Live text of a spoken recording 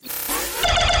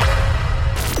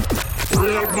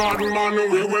real bad man,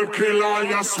 we will kill all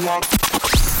your swag.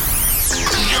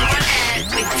 You're on air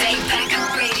with Dave Beckham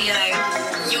Radio.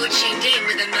 You're tuned in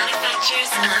with the manufacturers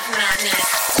of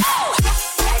madness.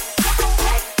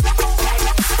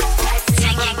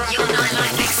 Taking your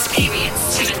nightlife experience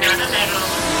to another level.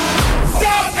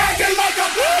 Stop acting like a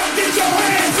fool! Get your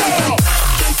hands up!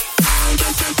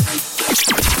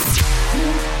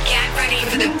 Get ready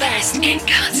for the best in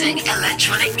cutting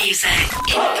electronic music.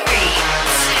 In 3, 2,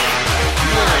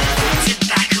 1.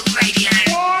 Tobacco Radio.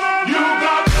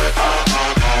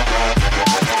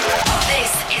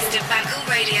 This is Tobacco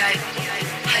Radio,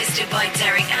 hosted by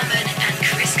Derek Ammon and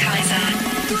Chris Kaiser.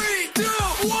 3, 2,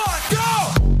 1, go!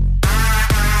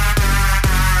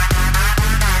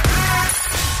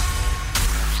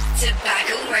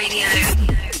 Tobacco Radio.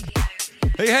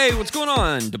 Hey, what's going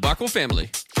on, Debacle family?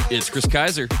 It's Chris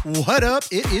Kaiser. What up?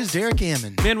 It is Derek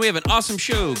Ammon. Man, we have an awesome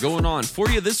show going on for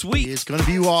you this week. It's going to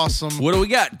be awesome. What do we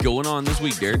got going on this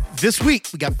week, Derek? This week,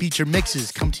 we got feature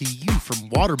mixes come to you from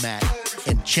Watermat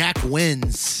and Jack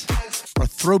Wins. Our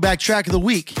throwback track of the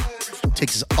week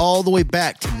takes us all the way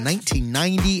back to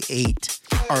 1998.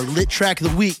 Our lit track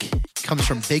of the week comes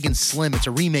from Big and Slim. It's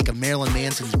a remake of Marilyn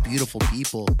Manson's Beautiful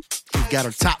People. We've got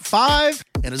our top 5,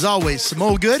 and as always,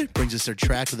 Samoa Good brings us their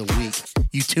track of the week.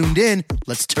 You tuned in.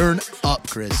 Let's turn up,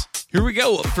 Chris. Here we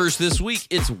go. Up first this week,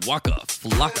 it's Waka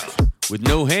Flocka. With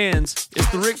No Hands,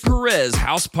 it's the Rick Perez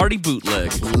House Party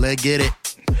Bootleg. Let's get it.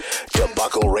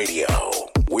 Debacle Radio.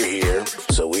 We're here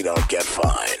so we don't get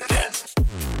fined.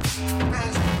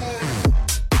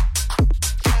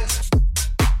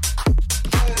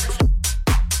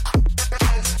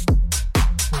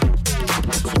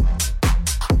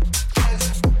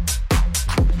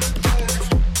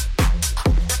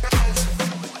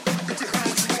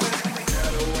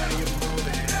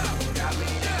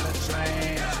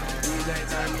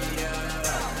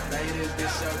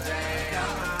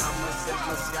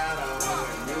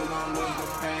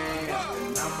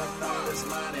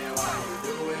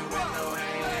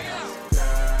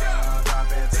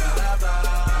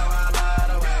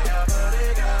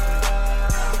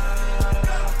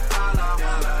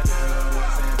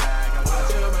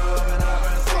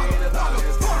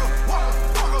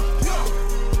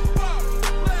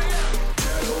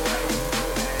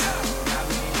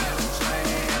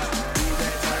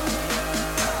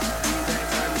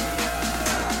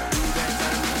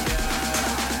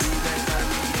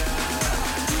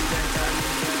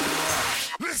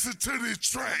 Listen to this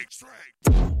track.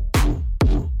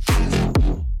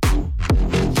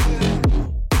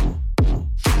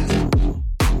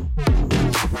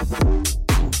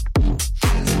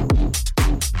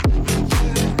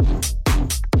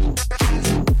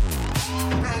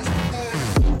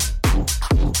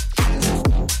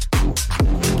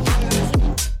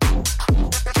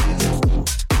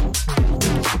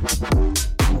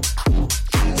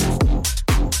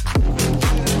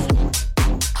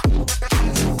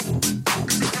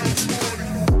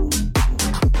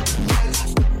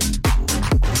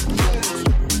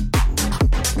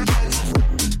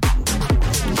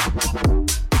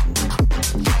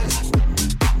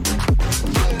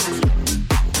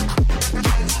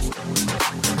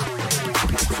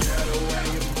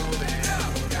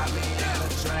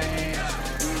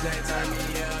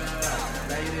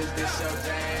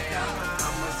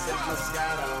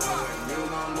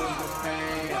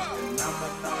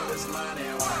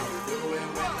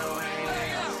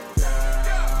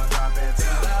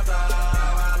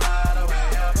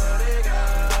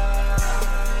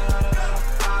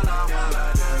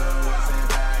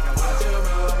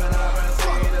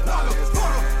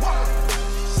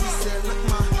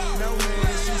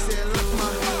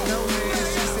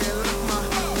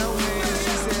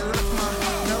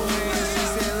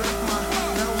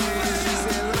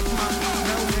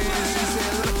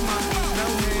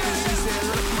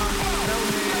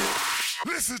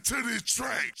 Listen to this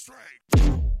track.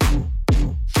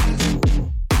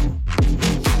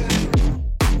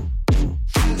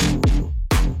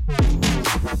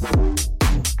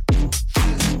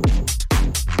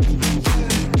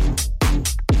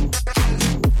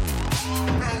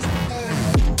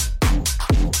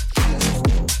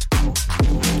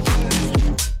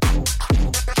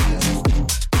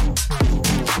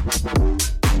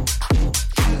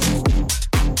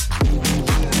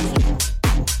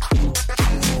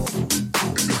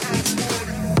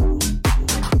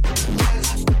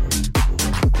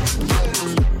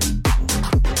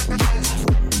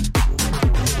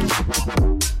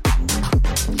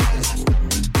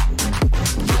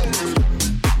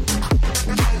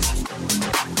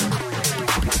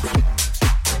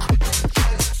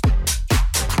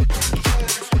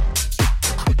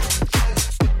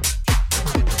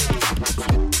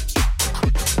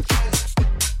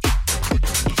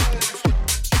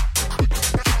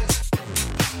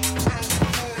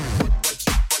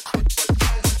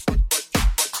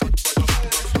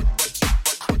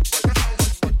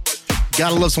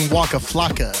 Gotta love some Waka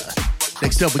Flocka.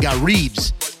 Next up, we got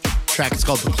Reeves. Track is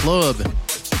called The Club.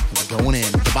 We're going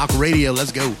in. Tobacco Radio,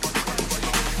 let's go.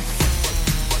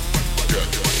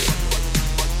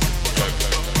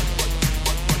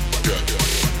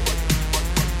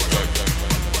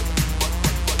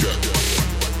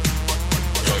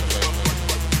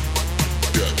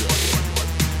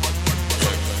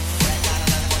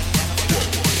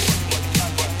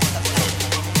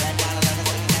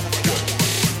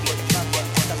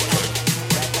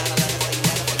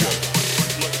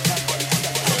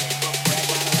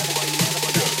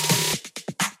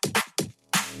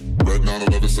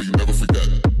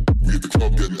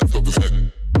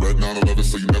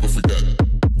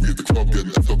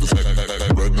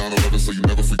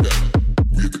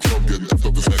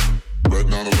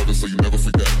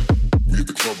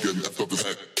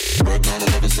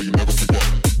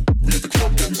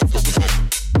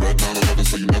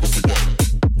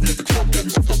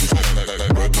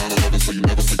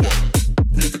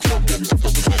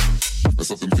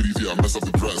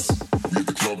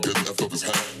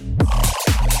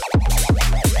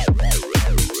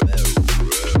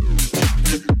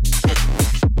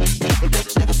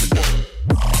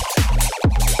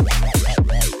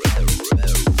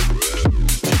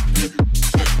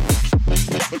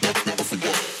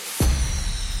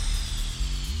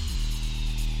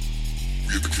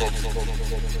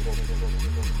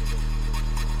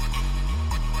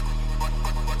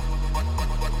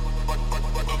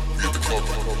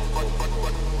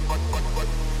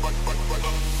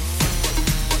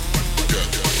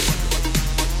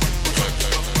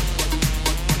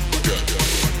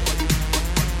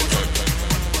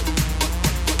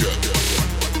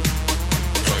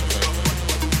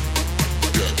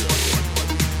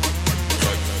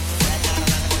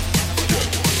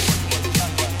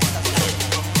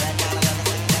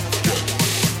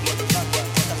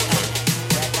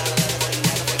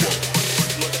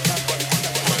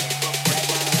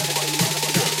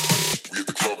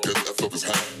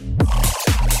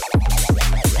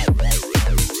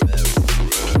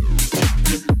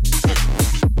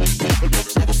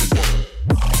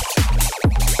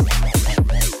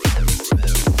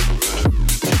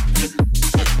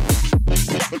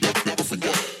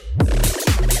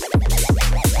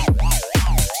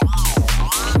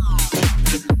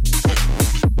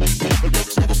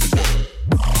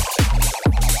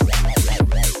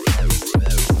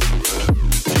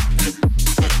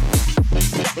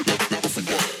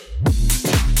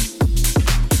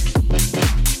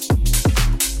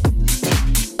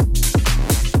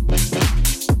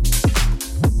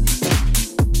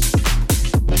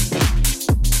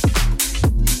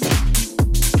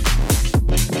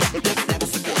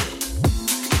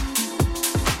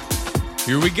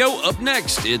 Here we go. Up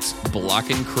next, it's Block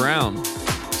and Crown.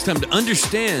 It's time to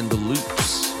understand the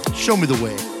loops. Show me the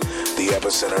way. The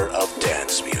epicenter of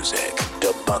dance music.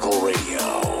 Tobacco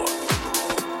Radio.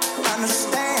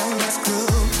 Understand this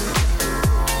groove.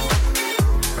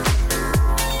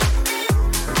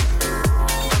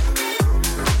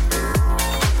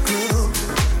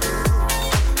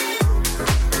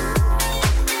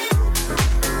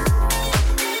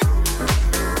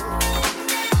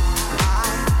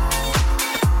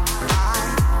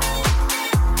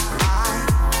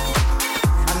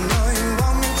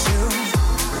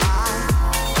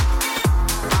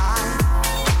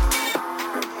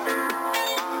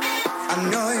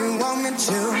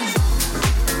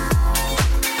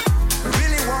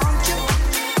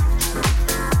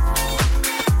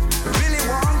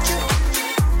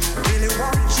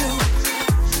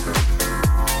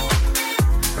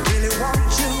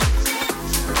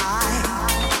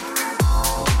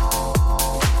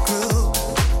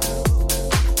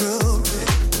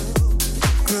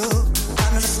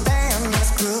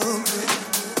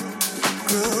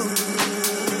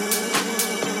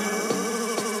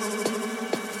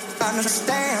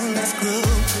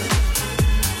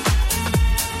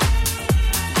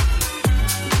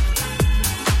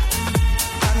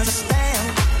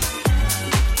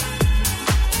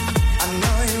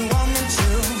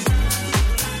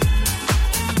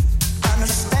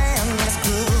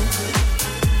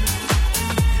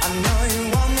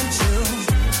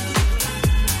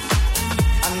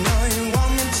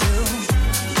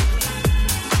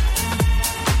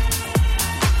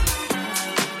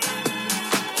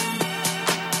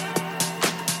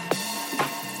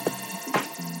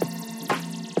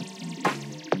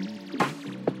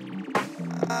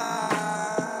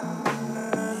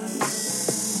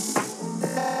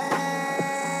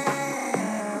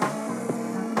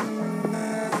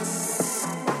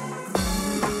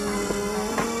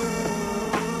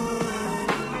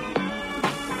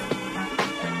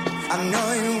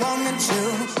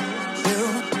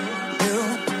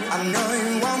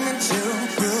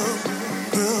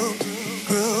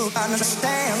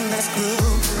 understand this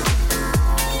groove.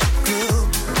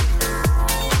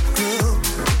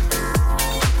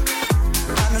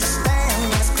 Understand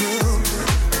this groove.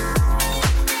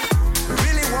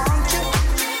 Really want you.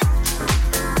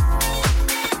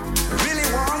 Really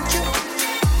want you.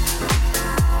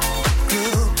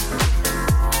 Groove.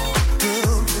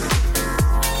 Groove.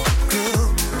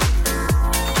 Groove.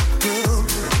 Groove.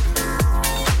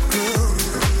 Groove.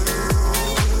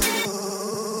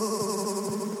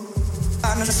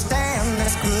 Understand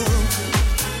this groove.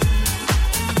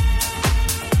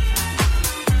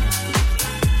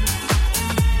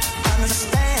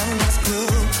 Understand this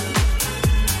groove.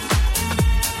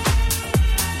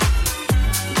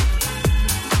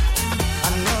 I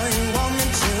know you want me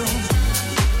to.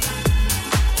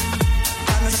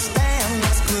 Understand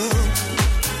this groove.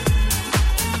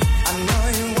 I know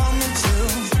you want me to.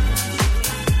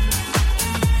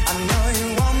 I know you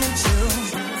want me to.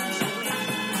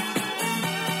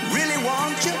 Really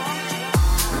want you.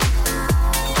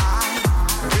 I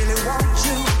really want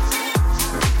you.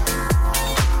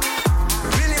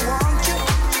 Really want you.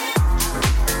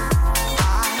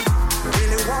 I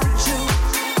really want you.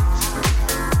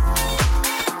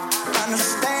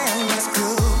 Understand this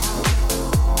groove.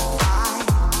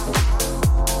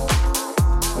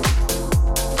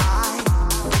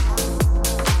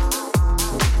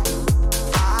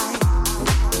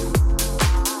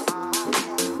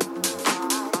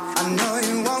 I know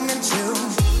you want me to.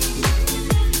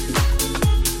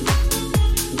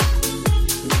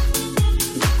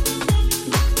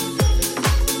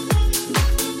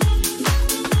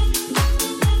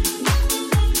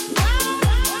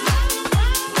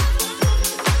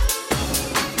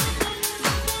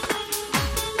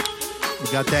 We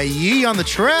got that Yee on the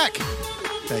track.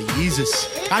 That Yeezus.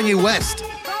 Kanye West.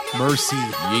 Mercy.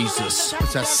 Jesus.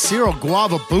 It's that Cyril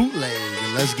Guava bootleg.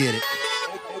 Let's get it.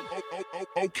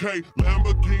 Okay,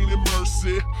 Lamborghini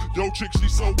Mercy. Yo, chick, she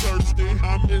so thirsty.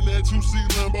 I'm in that 2C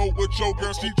Lambo with your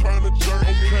girl, she tryna jerk.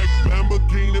 Okay,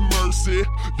 Lamborghini Mercy.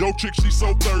 Yo, chick, she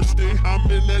so thirsty. I'm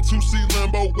in that 2C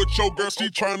Lambo with your girl, she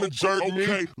tryna jerk.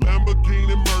 Okay,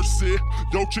 Lamborghini Mercy.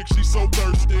 Yo, chick, she so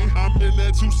thirsty. I'm in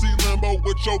that 2C Lambo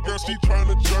with your girl, she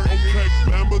tryna jerk. Okay,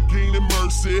 Lamborghini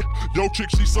Mercy. Yo, chick,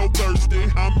 she so thirsty.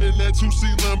 I'm in that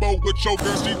 2C Lambo with your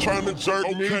girl, she tryna jerk.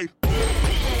 Okay,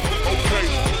 okay.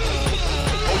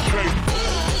 Okay.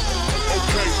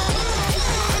 Okay.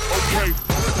 Okay.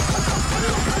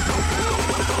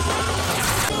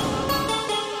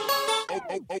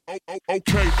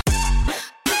 Okay.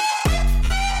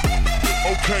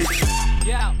 Okay.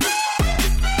 Yeah.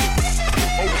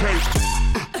 Okay.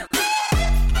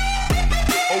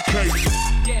 Okay.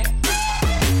 Yeah.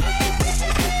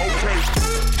 Okay.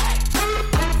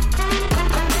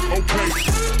 Okay.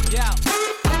 Yeah.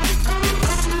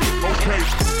 Okay.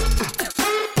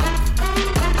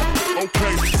 Okay. Yeah. Okay.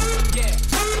 Okay.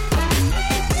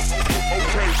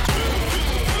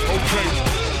 Okay.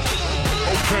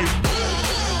 Okay.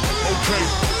 Okay.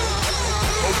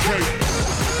 Okay.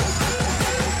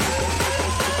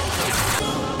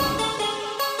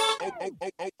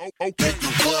 Make the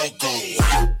world go.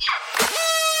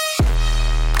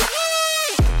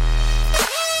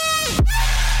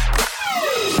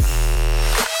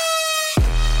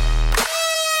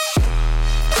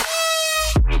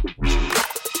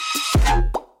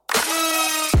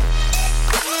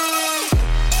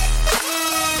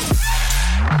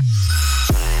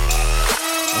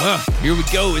 Here we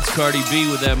go. It's Cardi B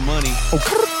with that money.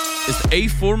 It's the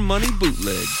A4 Money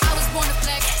bootleg. I was born to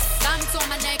flex, diamonds on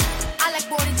my neck. I like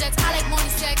more than jets, I like more than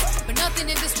sex. But nothing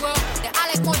in this world that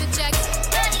I like more than checks.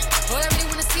 All I really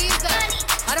wanna see is that.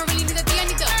 I don't really need a D, I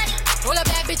need the. Roll a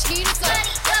bad bitch, need a cup.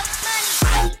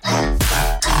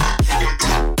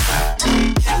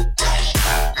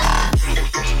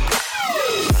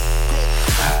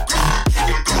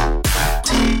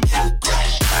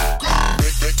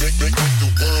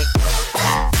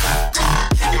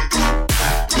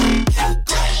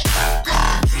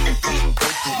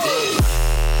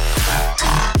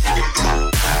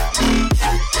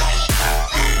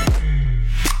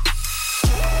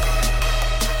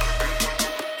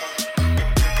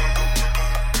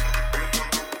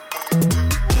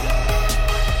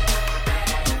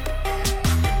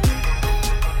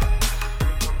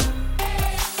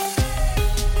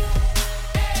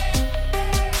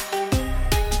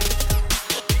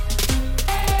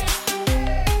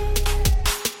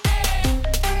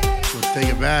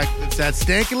 Back. It's that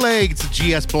Stanky Leg. It's the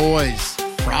GS Boys.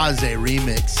 Fraze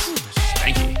remix.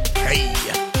 Stanky. Hey.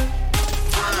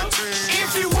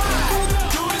 If you want,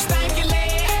 do the stanky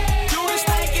leg, do the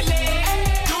stanky leg,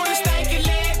 do the stanky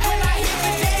leg. When I hit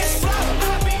the dance floor,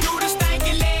 do the stanky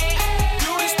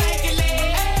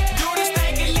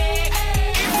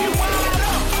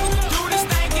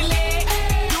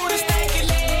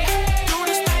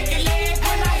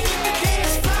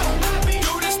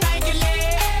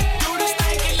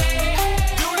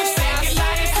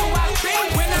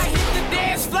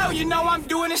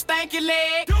stanky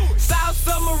leg. South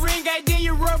submarine, then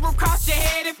you rub across your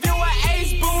head. If you an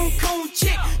ace boom cool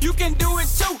chick, you can do it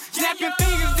too. Snap your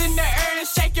fingers in the air and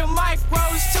shake your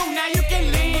micros too. Now you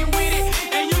can lean with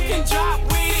it and you can drop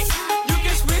with it. You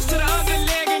can switch to the other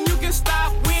leg and you can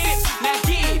stop with it. Now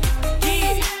get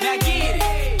it, now get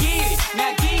it,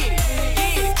 now get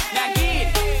it, now get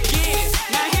it,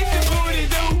 Now hit the booty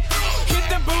do, hit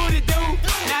the booty do.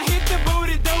 Now hit the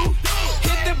booty do,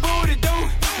 hit the booty do.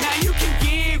 Now you can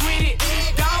gig with it,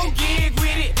 don't gig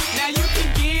with it. Now you can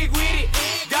gig with it,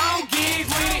 don't gig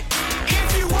with it. If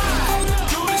you want,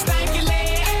 do the stanky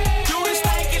leg, do the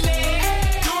stanky leg,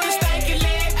 do the stanky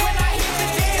leg. When I hit the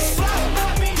dance floor,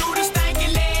 do the stanky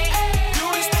leg, do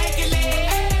the stanky leg,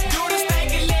 do the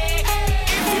stanky leg.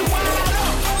 If you want,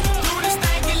 do the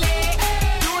stanky leg,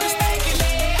 do the stanky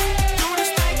leg, do the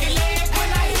stanky leg. When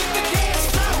I hit the dance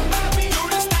floor, do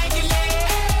the stanky leg,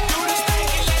 do the stanky leg, do the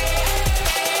stanky leg.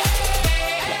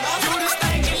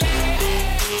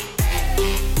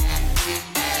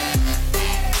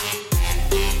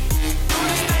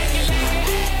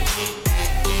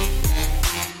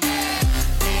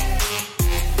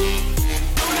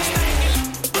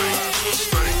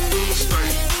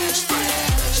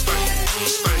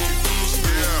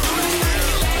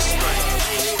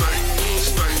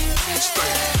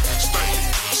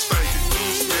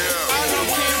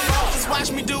 Just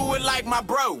watch me do it like my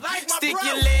bro. Stick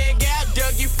your leg out,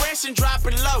 Dougie Fresh and drop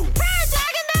it low.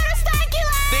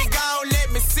 Then gon'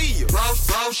 let me see you. Bounce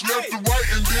left to right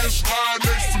and then slide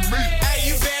next to me. Hey,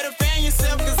 you better fan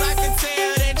yourself, cause I can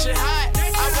tell that you're hot.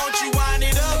 I want you wind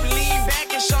it up, lean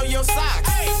back and show your socks.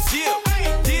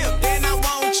 Dip, then I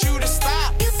want you to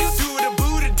stop. Do the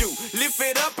booty do, lift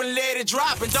it up and let it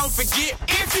drop. And don't forget,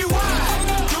 if you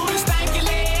want, do the stanky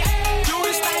leg, do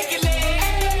the stanky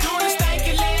leg, do the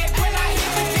stanky leg. When I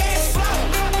hit the dance floor,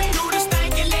 do the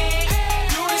stanky leg,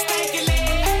 do the stanky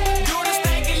leg, do the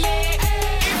stanky leg.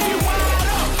 If you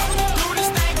want, do the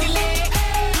stanky leg,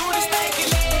 do the stanky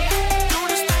leg, do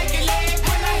the stanky leg.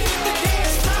 When I hit the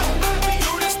dance floor,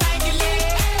 do the stanky leg,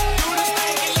 do the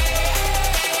stanky leg, do the stanky leg.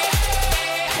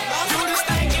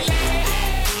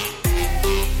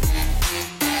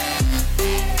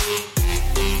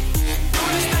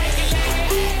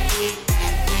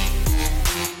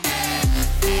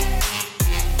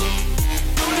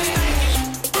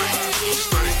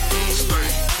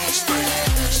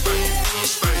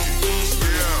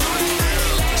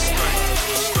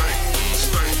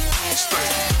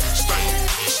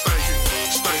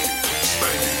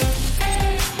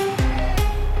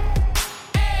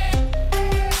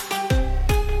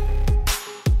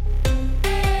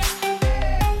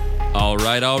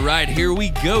 All right, here we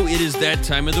go. It is that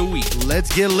time of the week.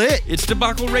 Let's get lit. It's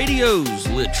Debacle Radio's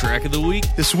Lit Track of the Week.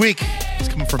 This week, it's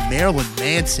coming from Marilyn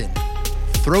Manson.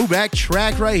 Throwback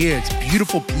track right here. It's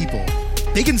Beautiful People.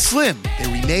 Big and Slim, they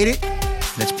remade it.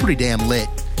 That's pretty damn lit.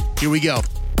 Here we go.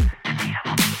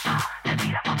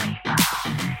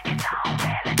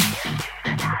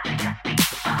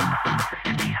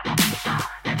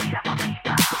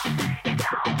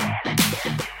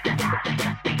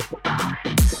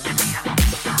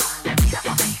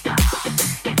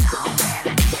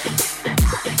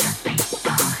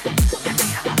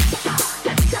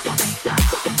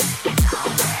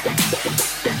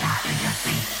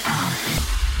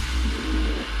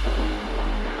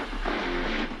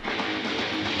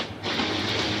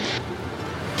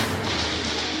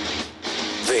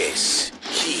 This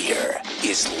here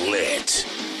is lit.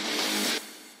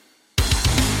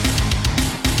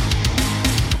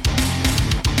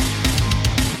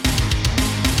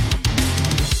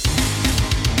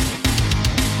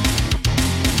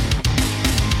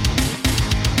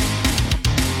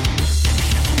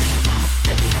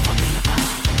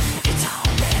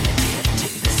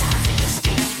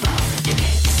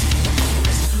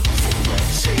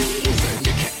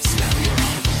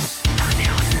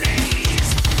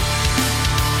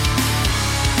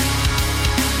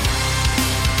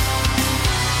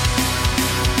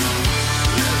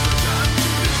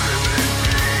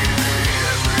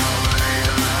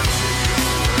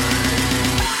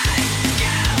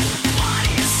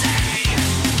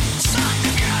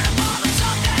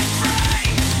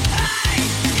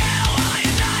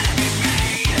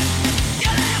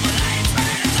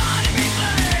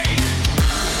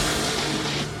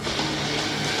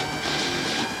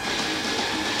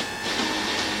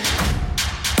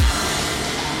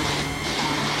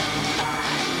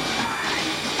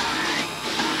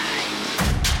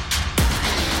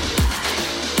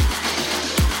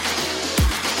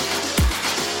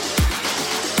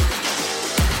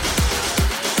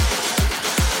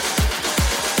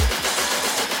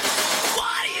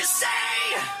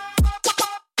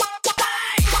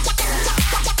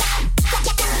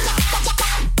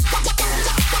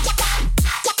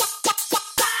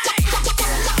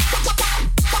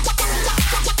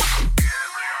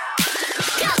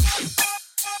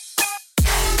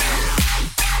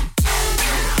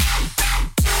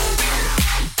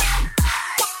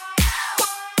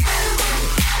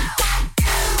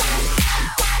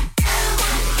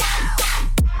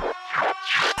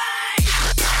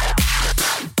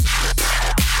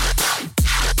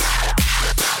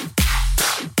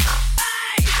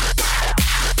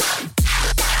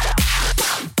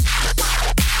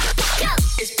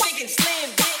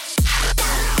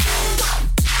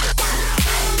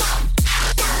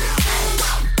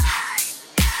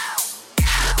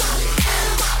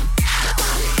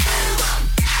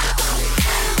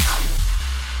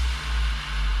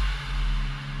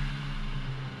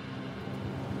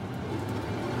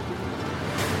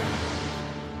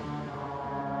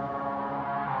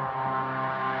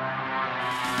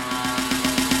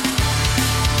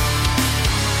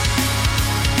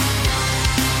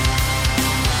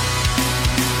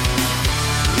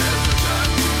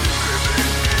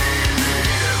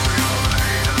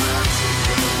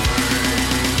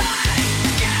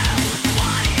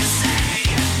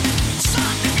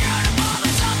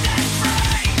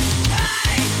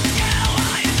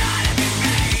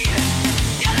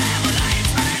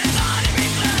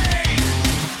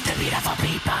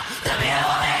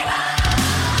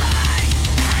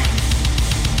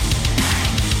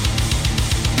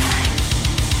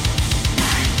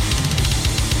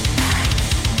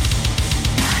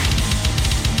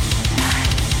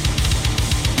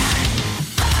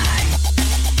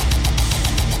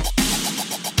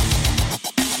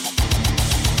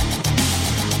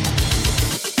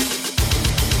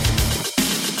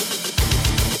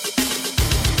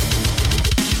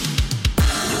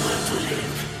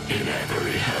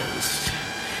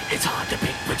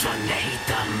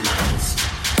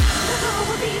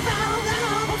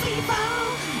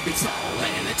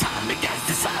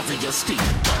 to your steep.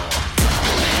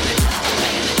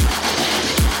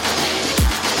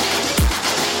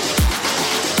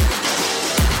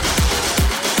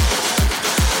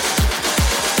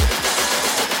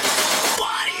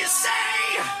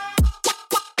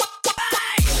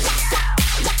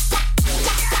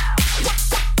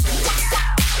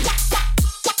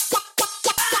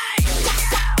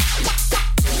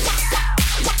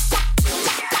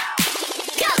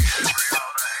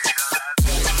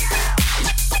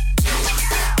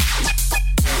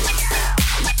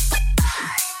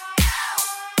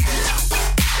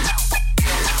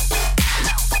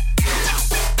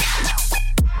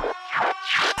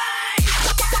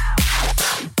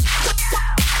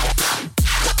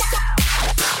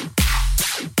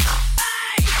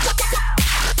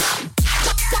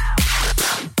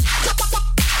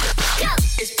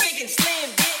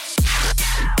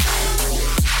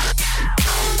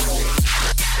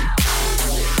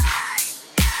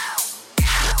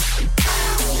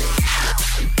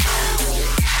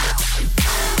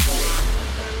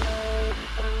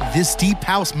 This deep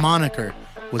house moniker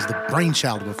was the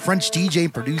brainchild of a French DJ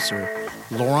and producer,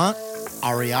 Laurent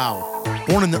Arial.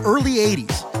 Born in the early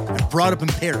 80s and brought up in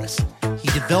Paris, he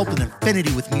developed an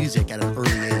affinity with music at an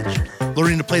early age,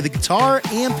 learning to play the guitar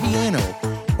and piano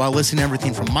while listening to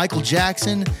everything from Michael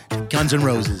Jackson to Guns N'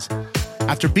 Roses.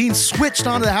 After being switched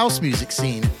onto the house music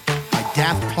scene by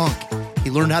Daft Punk, he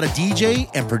learned how to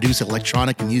DJ and produce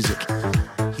electronic music.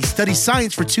 He studied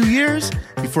science for 2 years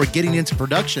before getting into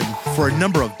production for a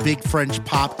number of big French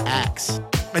pop acts.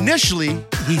 Initially,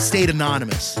 he stayed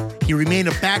anonymous. He remained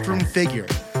a backroom figure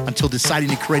until deciding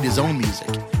to create his own music.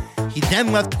 He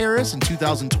then left Paris in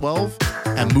 2012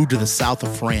 and moved to the south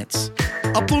of France.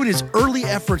 Uploading his early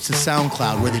efforts to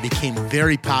SoundCloud, where they became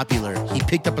very popular, he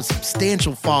picked up a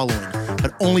substantial following,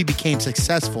 but only became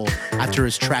successful after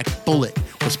his track Bullet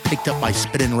was picked up by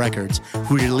Spinnin' Records,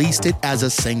 who released it as a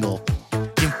single.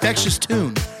 The infectious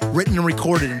tune, written and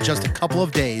recorded in just a couple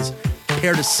of days,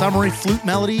 paired a summery flute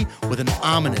melody with an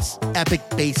ominous, epic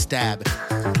bass stab.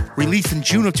 Released in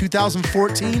June of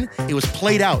 2014, it was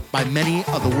played out by many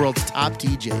of the world's top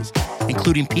DJs,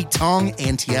 including Pete Tong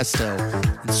and Tiesto,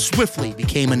 and swiftly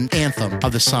became an anthem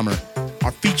of the summer.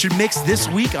 Our featured mix this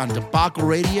week on Debacle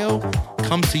Radio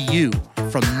comes to you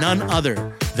from none other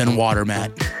than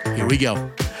Watermat. Here we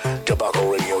go.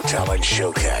 Debacle Radio Talent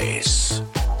Showcase.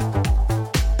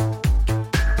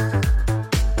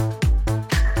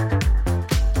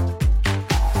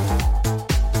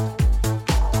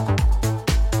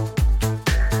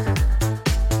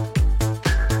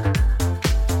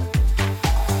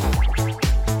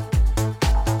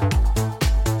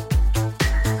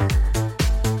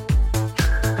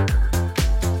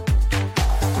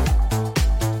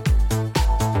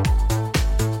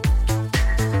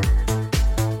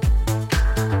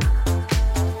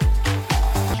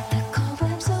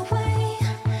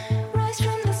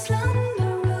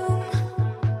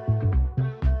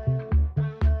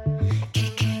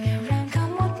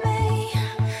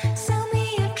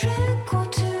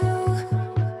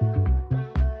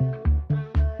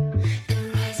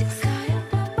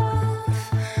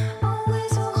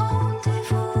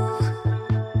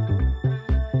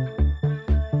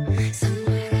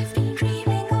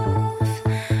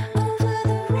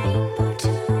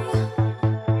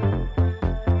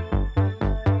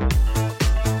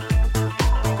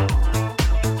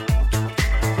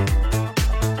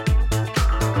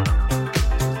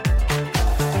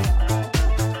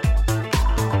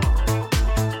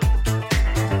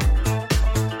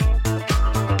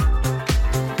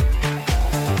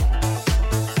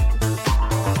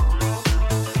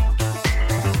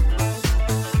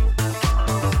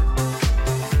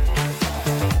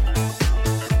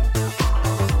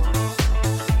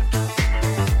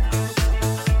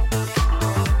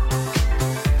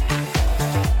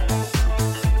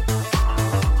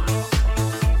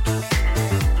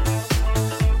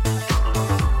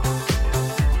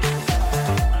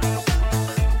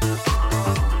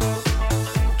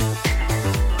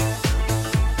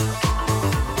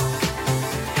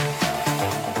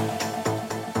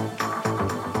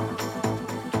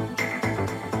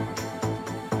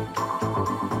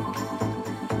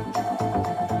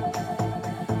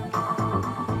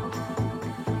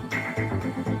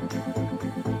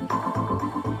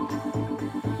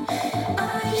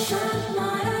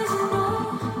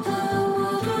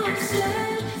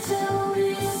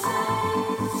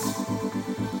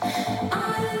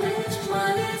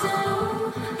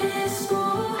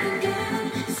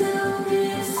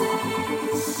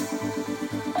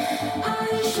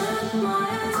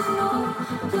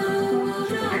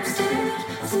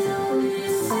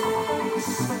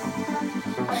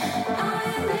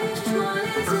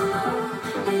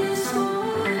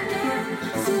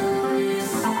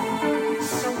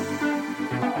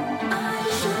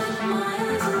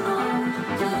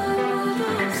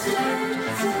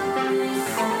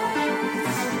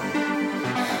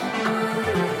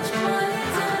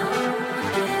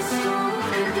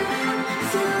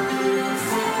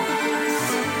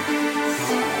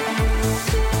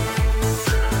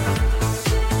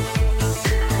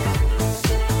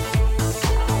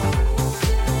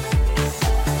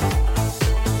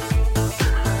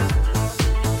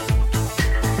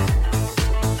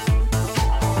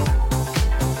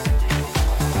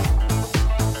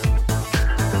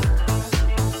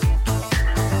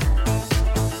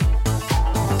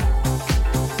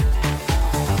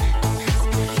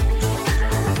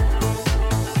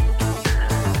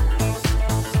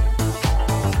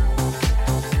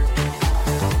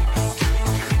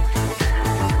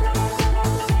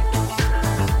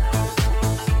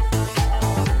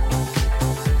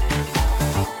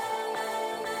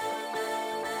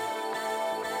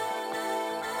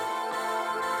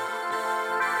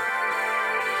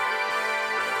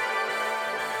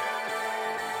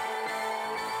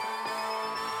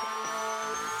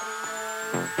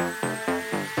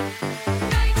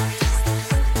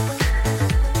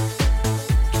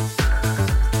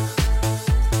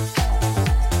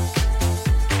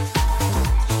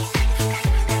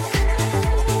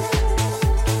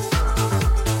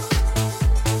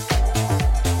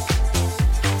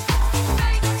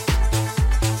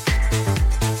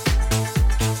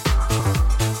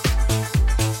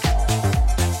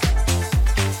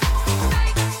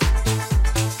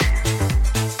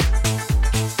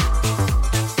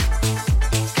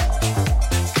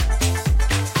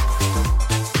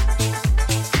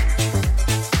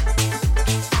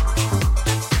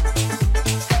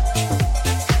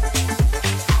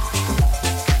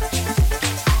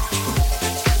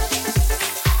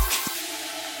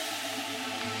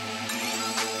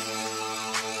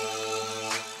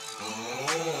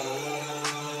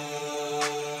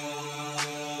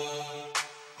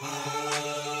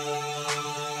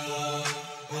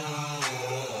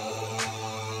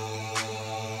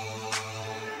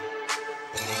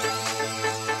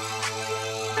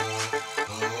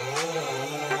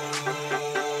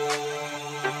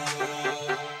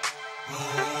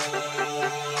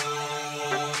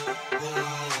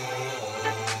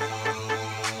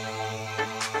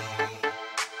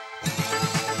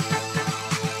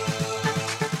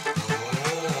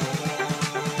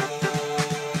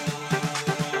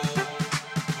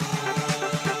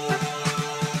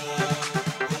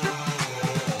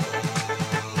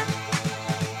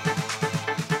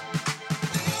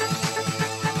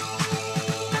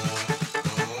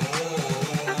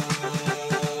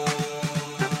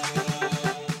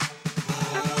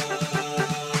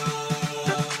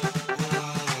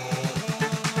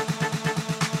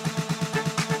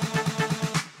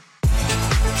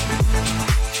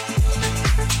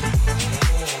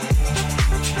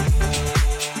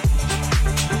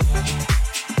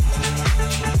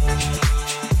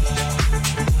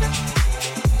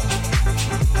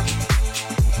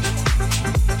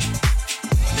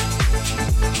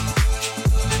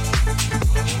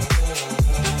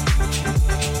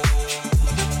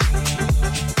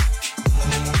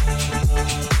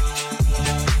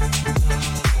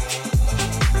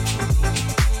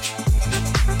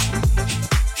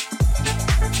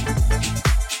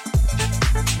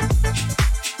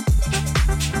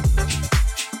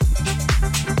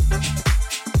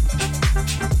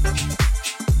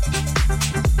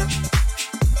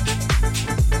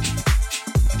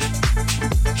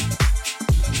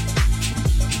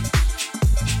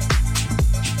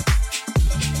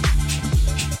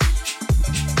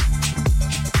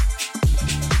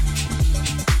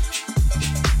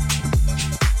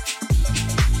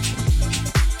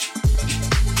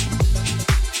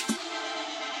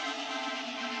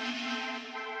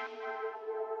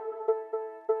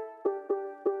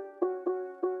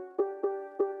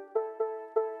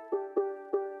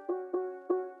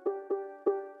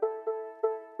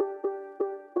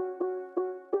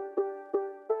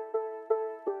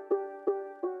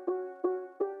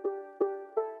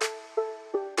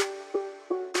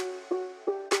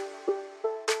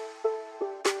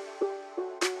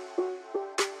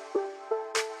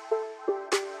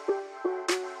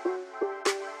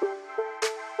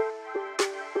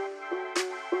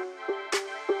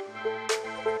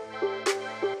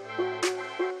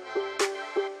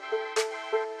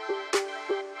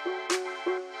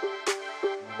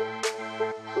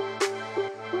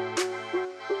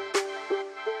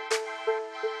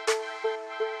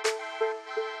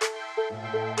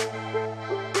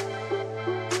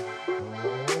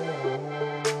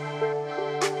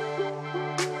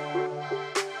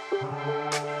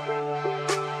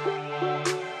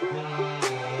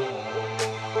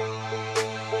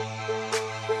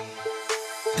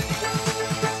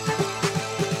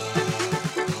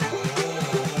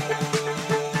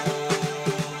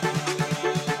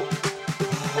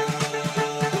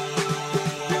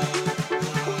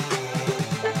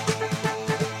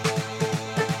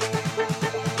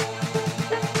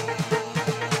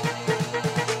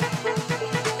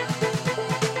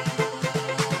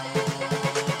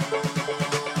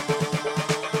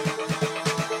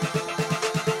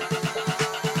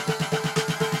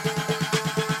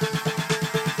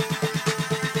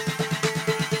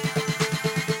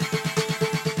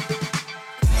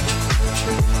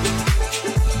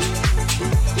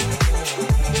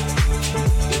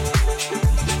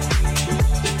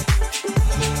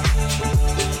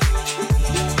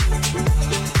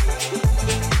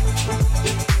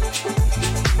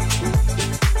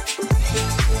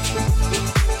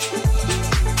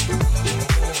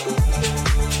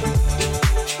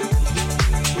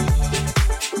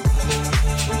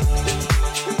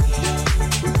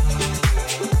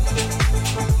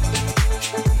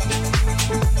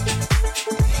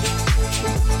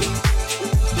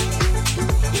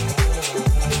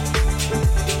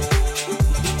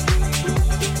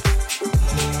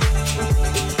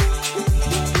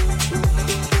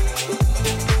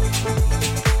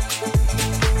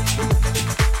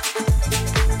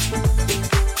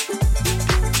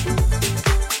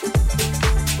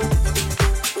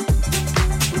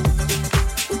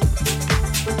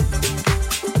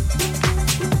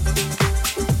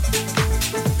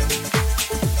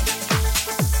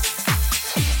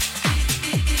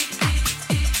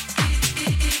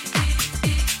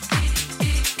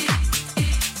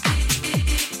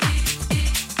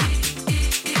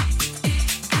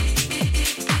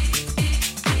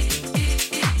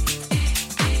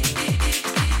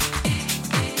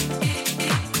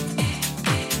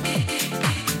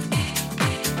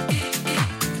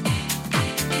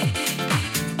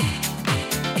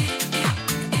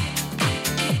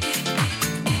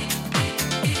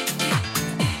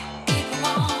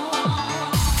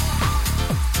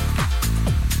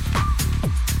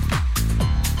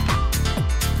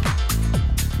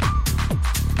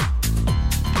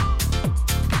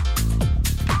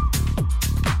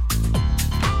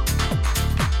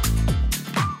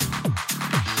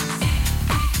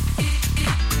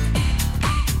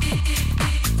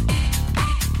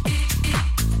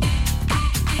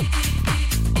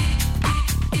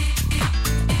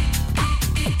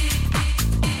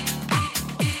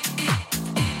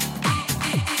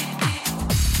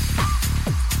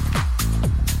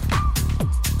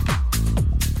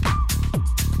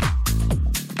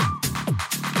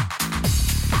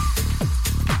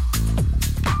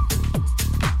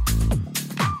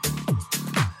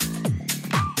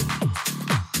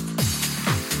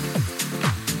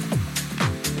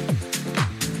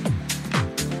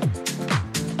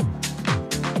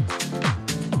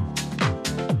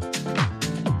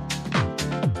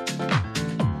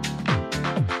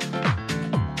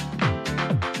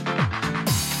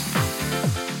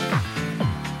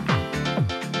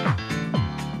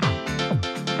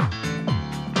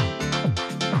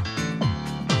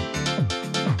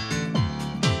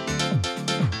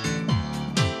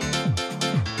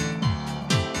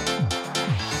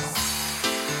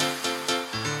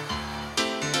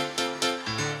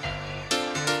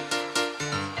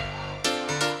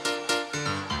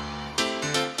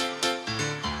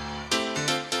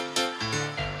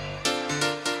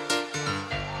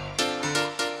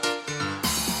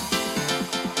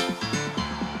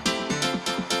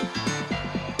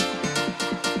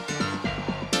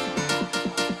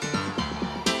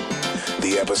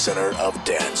 epicenter of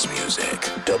dance music.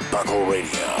 Debunkle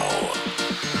Radio.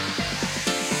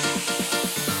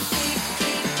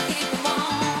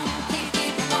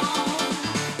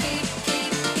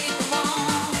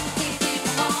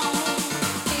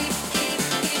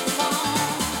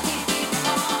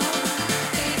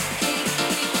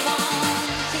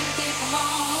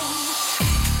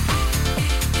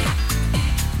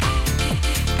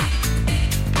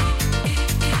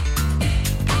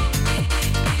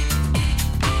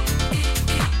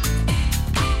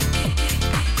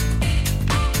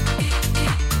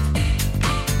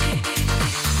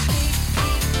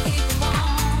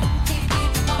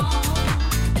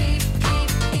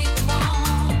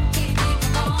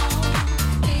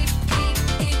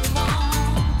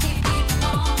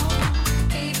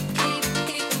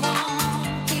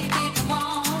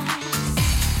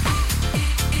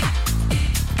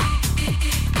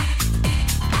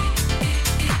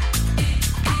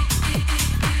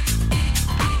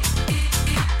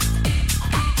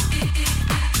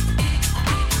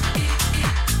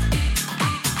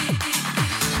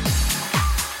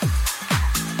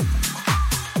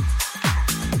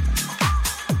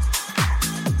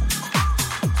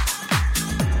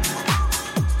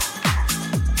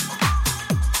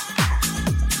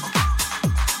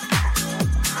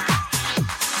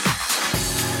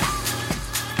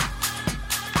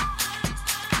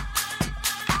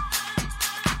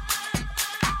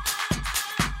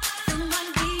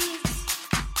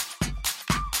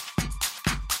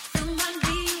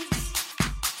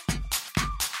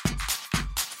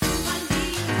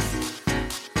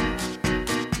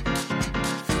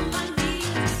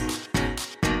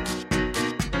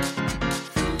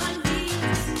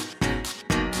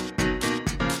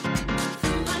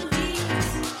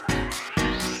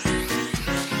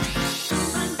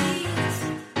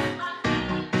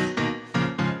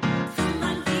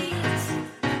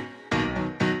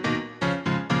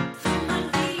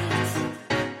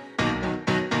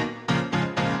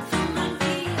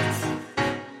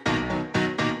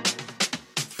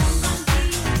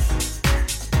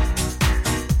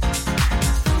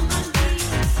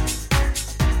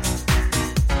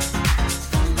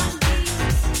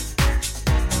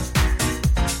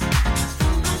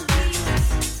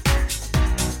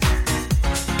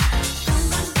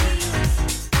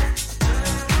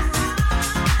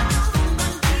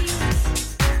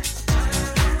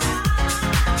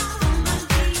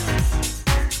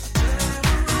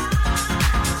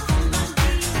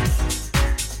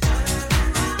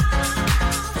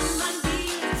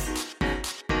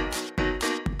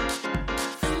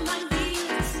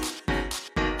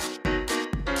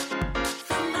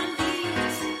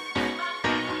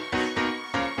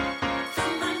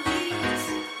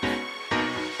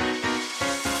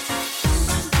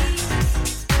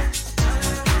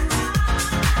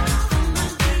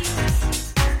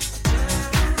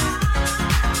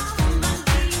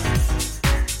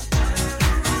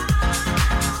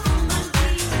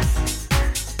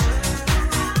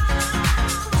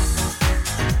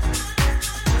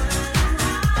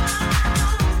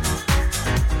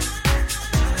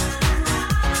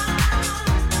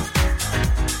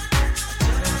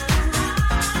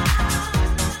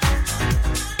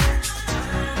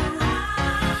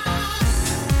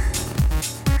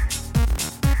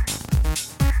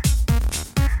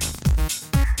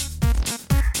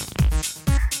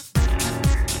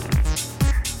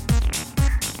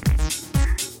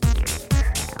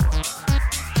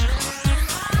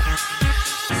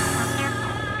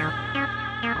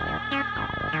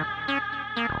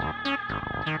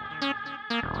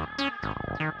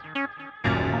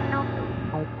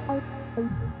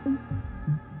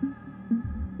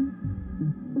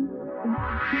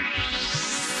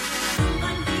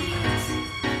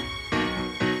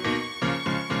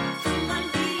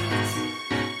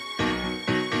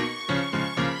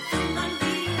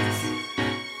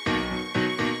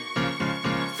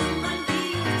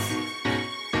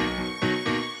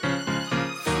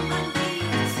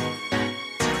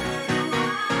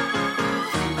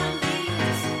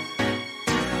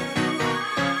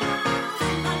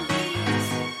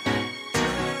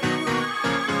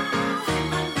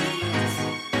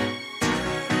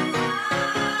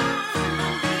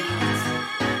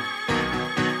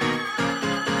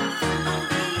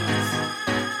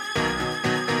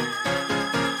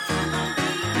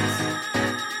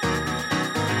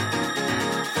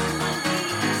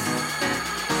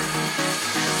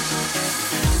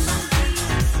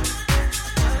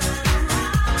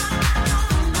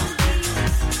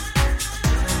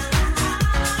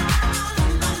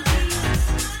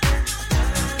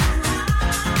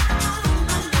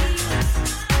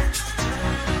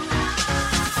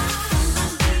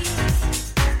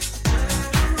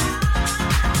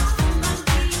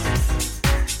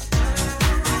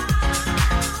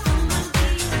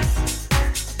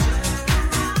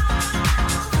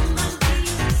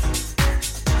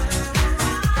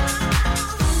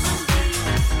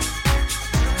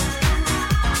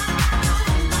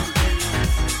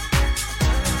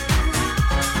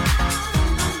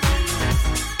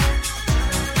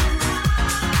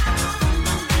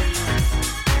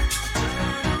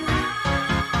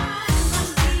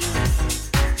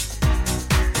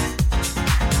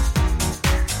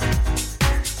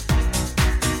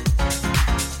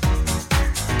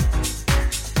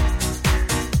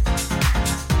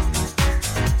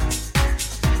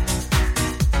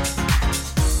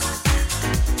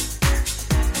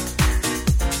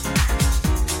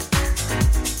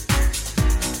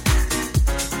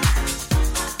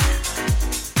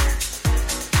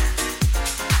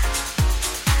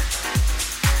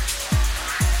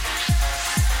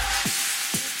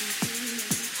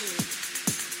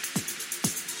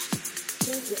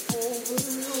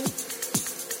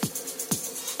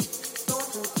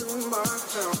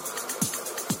 Can't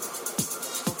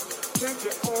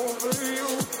get over you,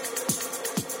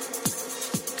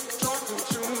 talking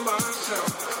to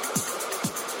myself.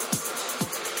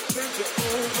 Can't get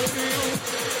over you,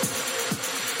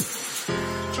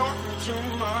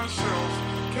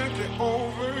 can't get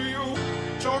over you,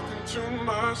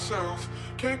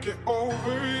 can't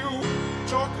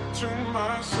get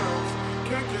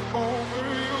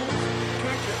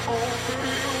over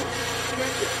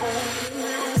you.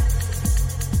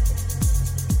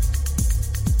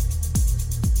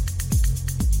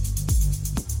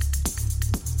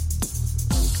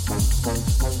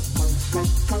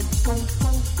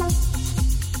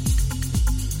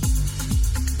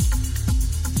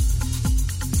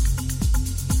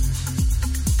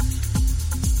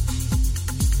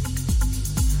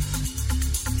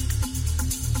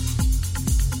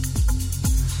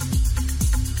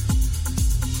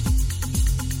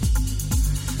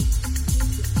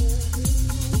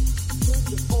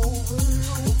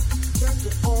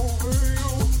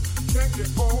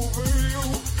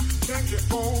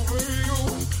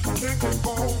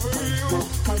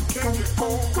 Can't get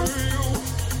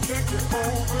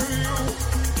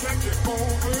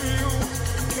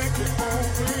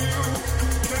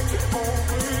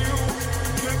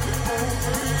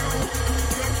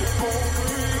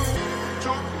you,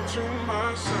 talking to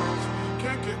myself. Can't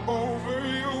get over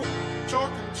you,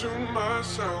 talking to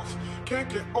myself. Can't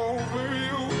get over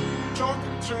you,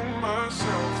 talking to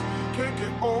myself. Can't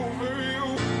get over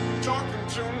you, talking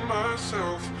to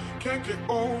myself. Can't get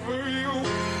over you,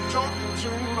 talking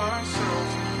to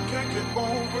myself. Can't get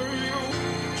over you,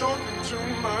 talking to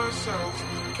myself.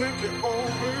 Can't get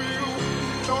over you,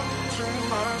 talking to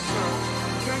myself.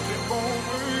 Can't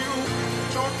get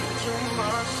over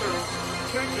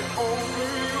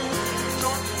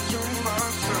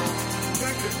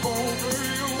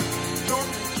you,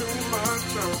 talking to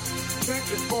myself. Can't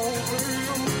get over you,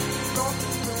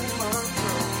 talking to myself. Can't get over you,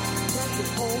 talking to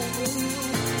myself.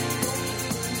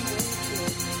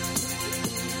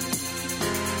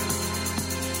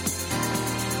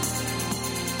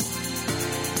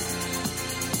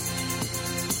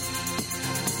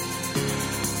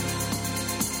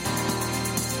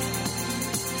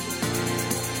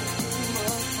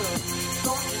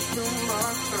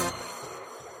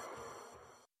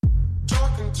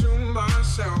 Talking to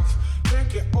myself, can't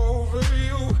get over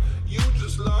you. You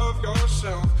just love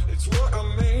yourself. It's what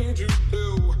I made you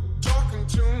do. Talking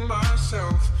to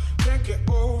myself, can't get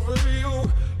over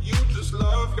you. You just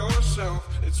love yourself.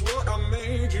 It's what I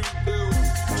made you do.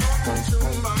 Talking to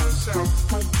myself,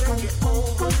 can't get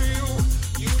over you.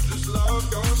 You just love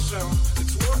yourself.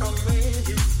 It's what I made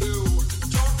you do.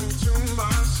 Talking to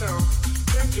myself,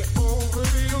 can't get over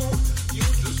you. You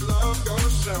just love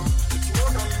yourself. It's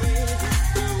what I made you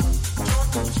do.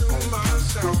 Talking to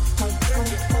myself, can't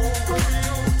get over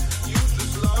you. You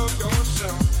just love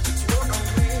yourself. It's what I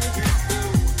made you do.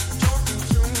 Talking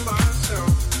to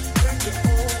myself, can't get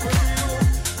over you.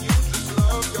 You just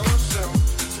love yourself.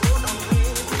 It's what I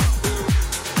made you do.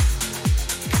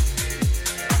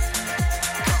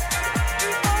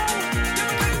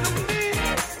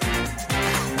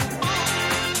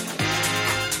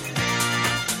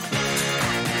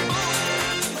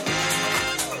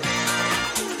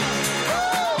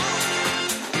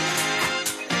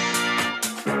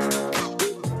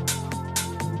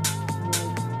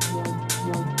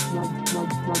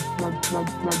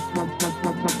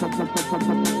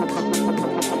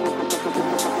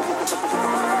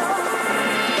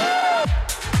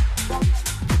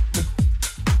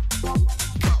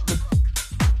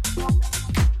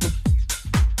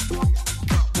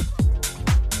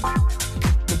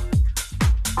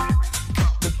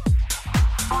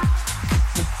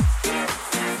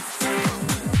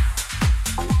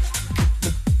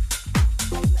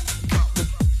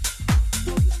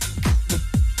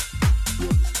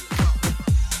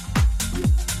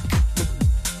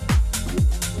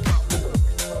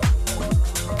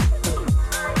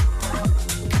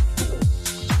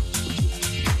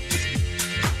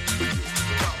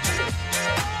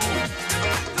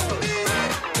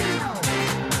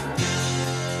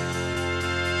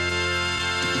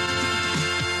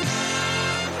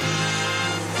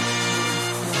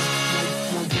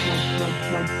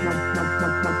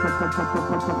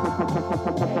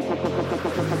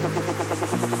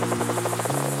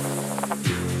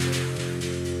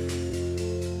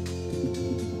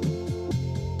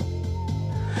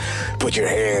 Put your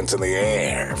hands in the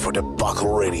air for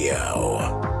Debacle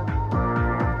Radio.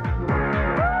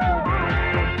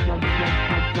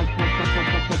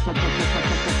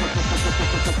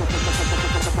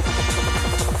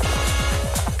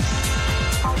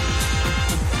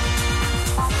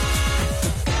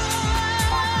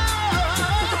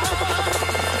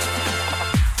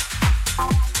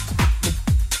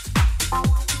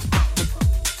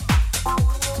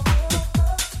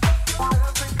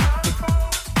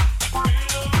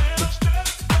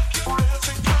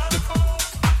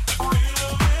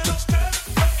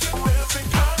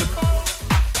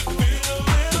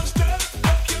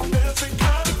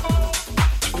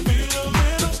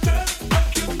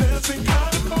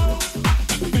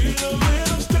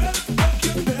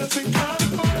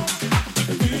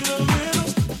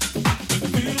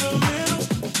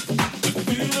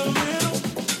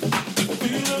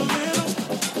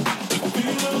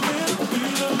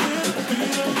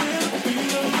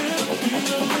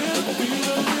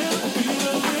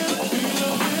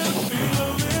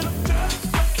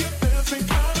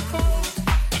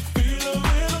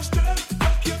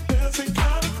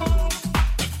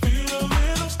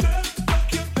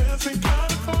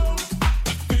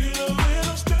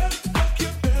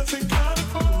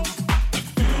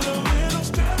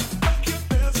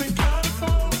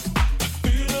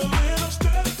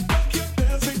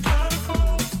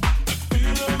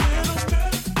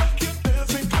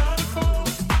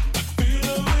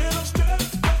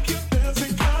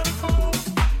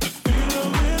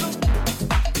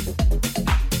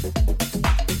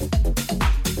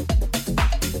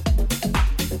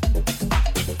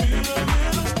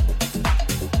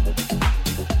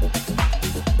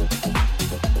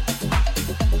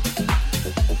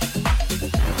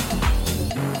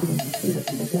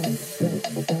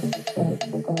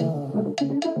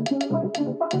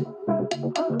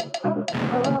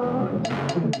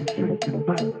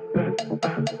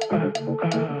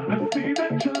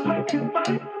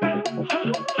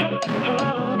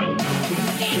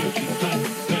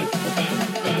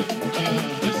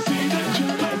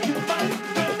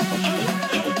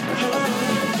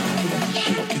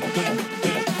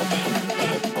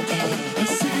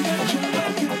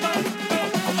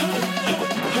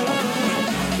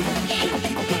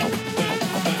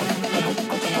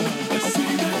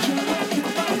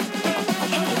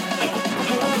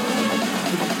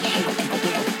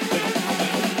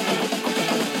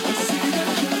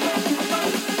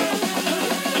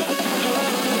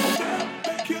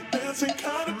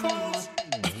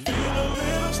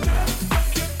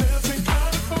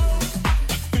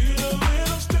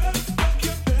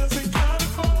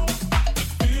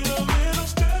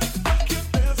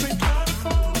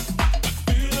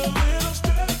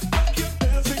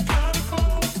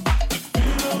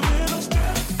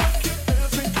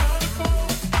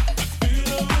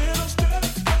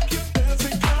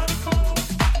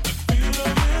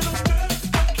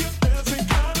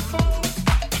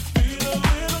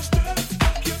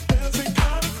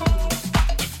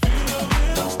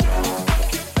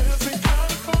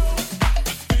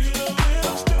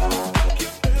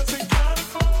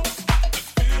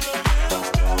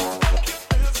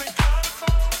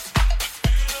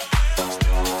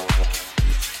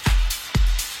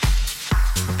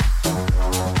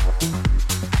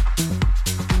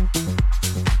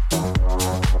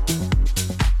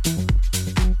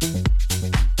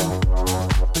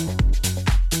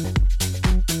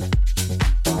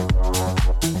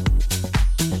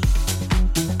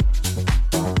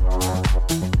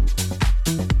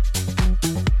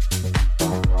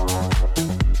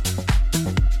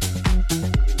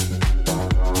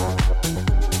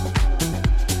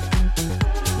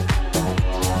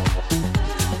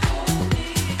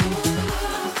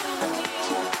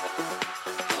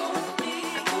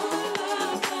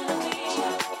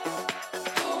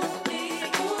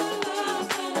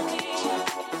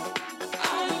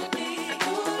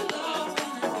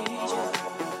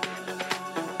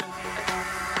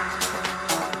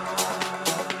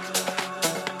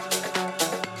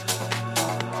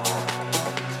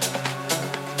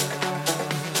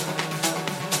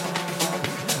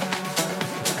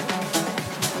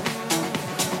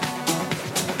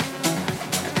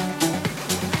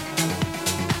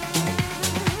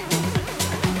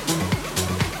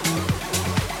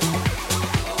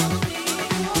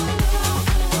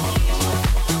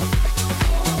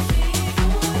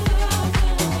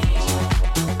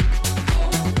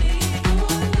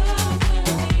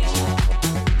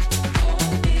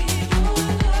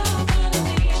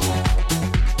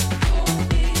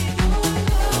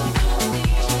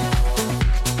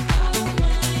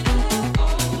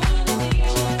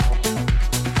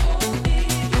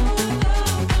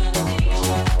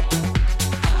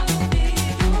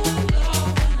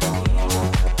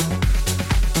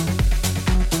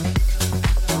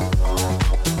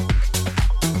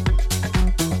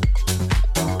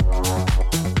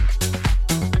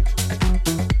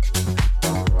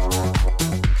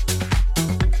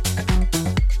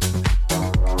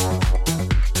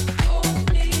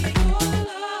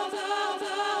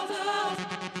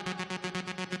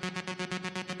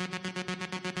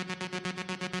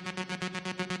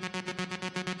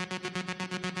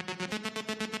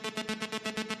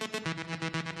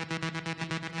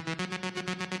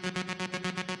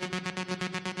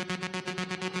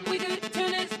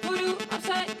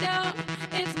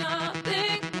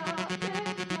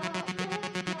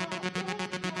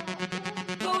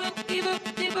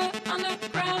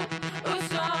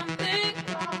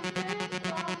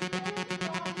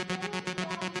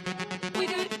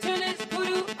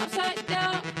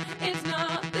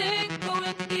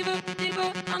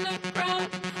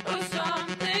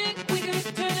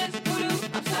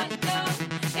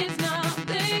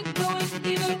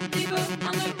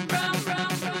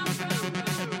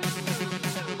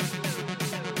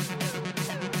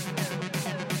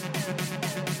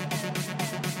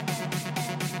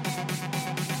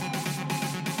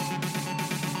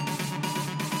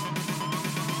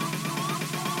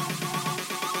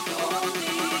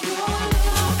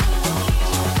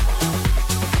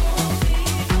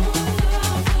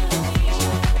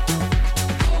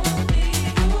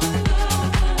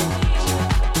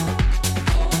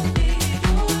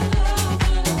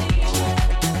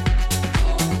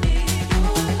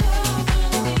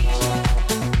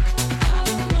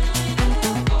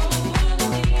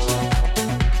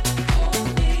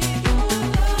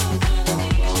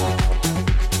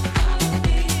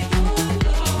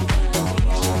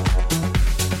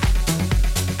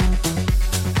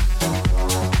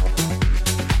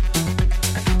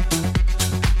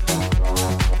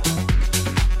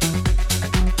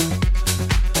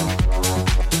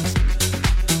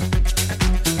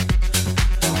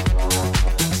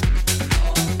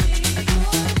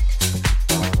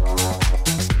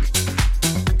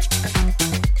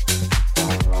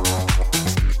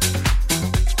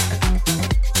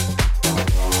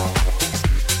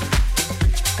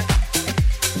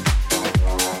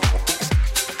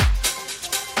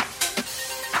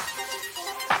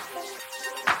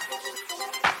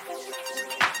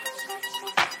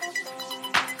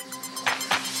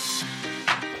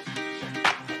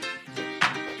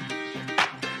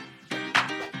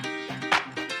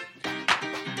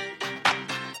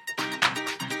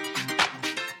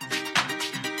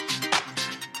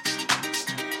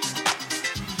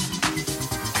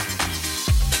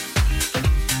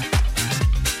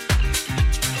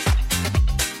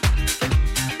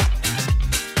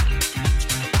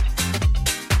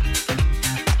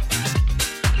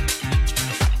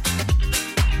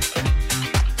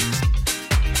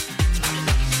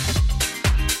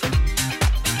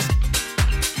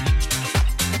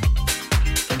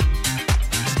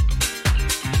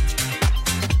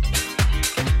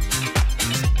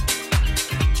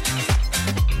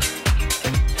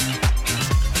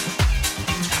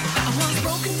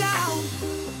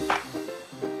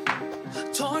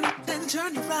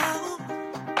 turned around.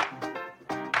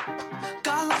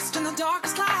 Got lost in the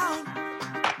darkest cloud.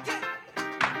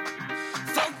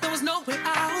 Felt there was no way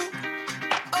out.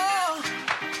 Oh,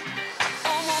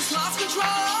 almost lost control.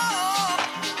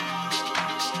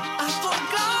 I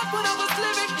forgot what I was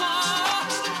living for,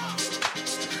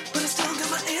 but I still got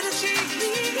my energy.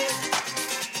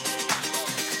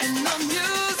 And the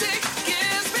music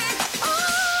gives me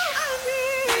all I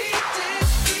need.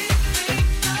 We make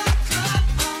the club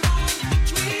our own.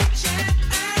 We chant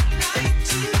at night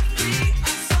to free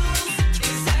our souls.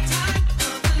 It's that time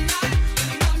of the night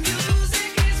when the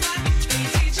music is right. Hey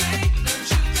DJ, don't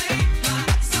you play my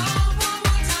song one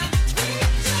more time?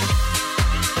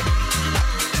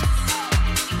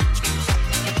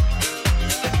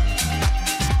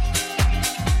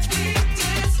 We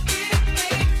dance, we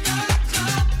make the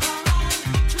club our own.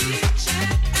 We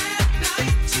chant at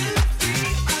night to free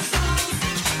our souls.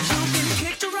 You've been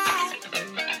kicked around,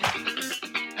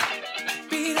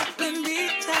 beat up and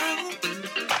beat down,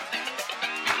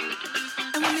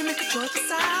 and when you make a joyful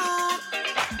sound,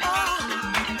 oh,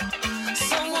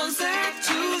 someone's there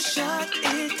to shut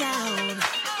it down.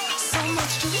 So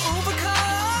much to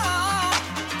overcome.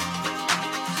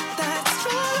 That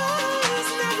struggle is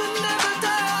never, never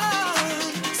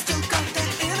done. Still got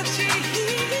that energy,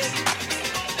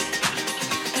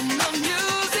 and the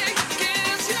music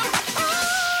gives you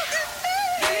all you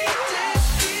need. We dance,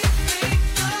 we make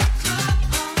the club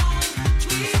our own.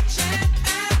 We chant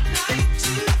at night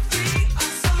to free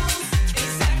our souls.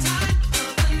 It's that time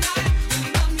of the night when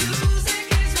the music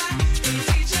is right. Hey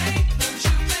DJ, don't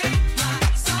you play my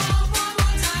song one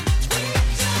more time?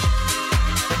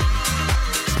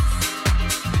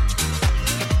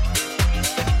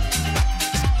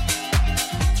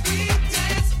 We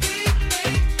dance, we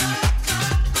make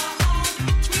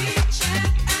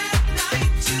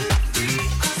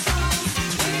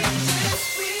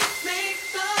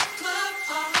the club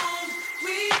our own.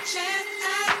 We chant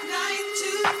at night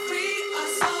to free our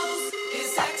souls. We dance, we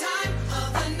make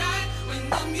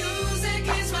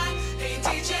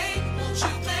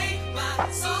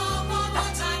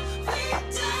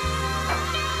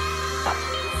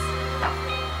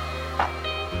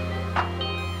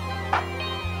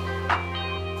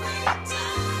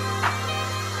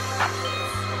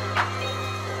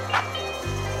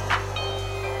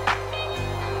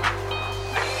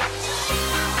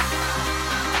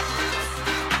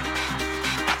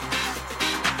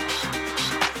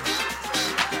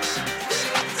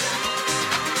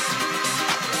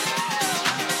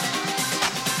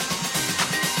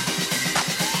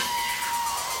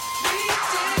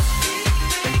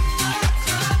the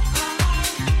club our own.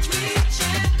 We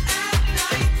chant at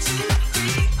night to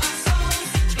free our souls.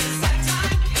 It's that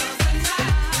time of the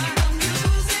night when the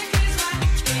music is right.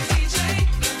 Hey DJ,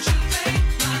 won't you play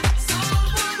my song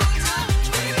one more time?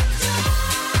 We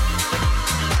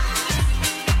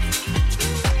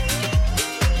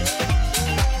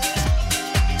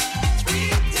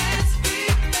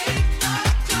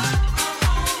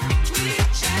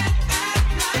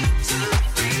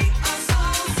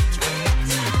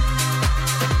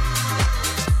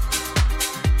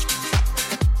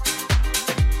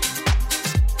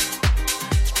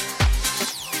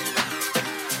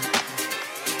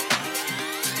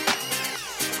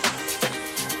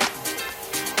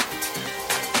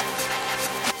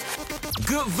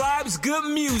Good vibes, good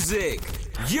music.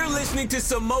 You're listening to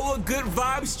Samoa Good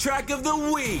Vibes track of the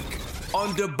week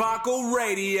on Debacle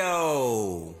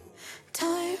Radio.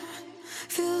 Time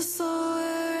feels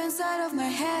slower inside of my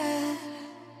head.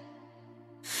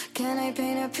 Can I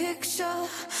paint a picture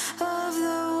of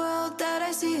the world that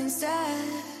I see instead?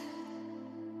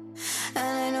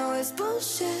 And I know it's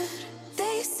bullshit.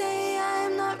 They say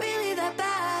I'm not really that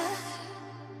bad,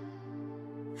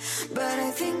 but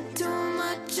I think too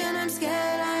much and I'm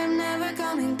scared I'm never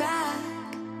coming back.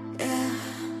 Yeah,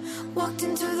 walked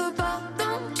into the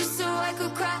bottom just so I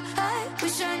could cry. I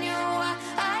wish I knew why,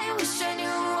 I wish I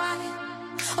knew why.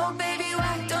 Oh baby,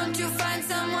 why don't you find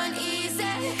someone easy?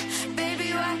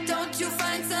 Baby, why don't you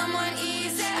find someone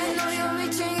easy? I know you're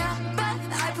reaching out, but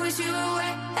I push you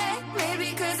away. Hey,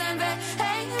 maybe cause I'm bad,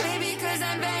 hey, maybe cause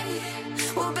I'm bad.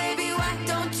 Well baby, why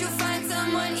don't you find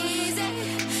someone easy?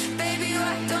 Baby,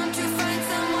 why don't you find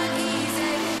someone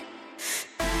easy?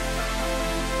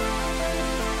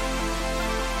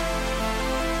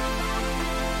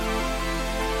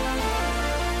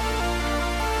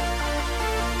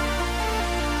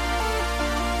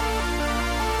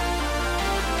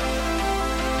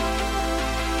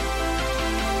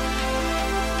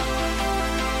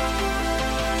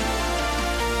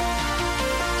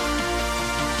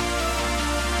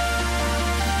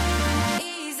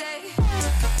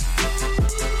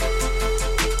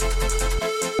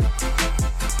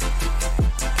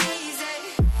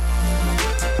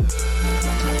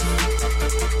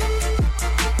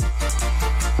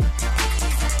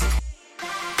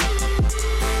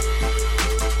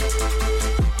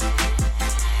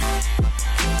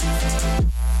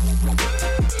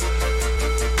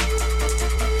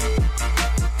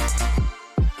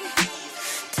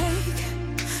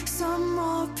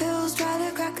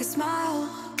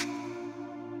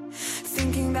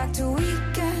 back to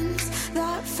weekends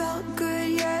that felt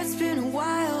good. Yeah, it's been a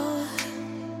while,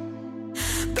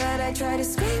 but I try to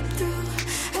scrape through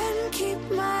and keep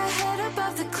my head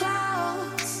above the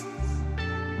clouds.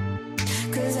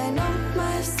 'Cause I know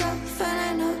myself and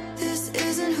I know this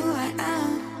isn't who I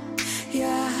am.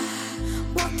 Yeah,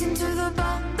 walked into the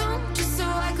ballroom just so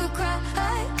I could cry.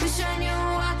 I wish I knew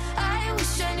why, I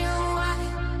wish I knew why.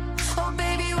 Oh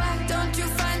baby, why don't you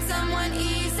find someone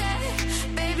easy?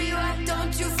 Baby, why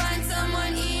don't you find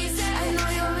someone easy? I know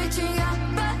you're reaching out,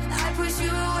 but I push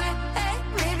you away. Hey,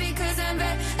 maybe 'cause I'm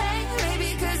bad, hey, maybe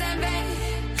 'cause I'm bad.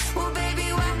 Well baby,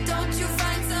 why don't you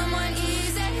find someone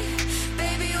easy?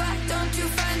 Baby, why don't you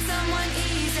find someone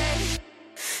easy?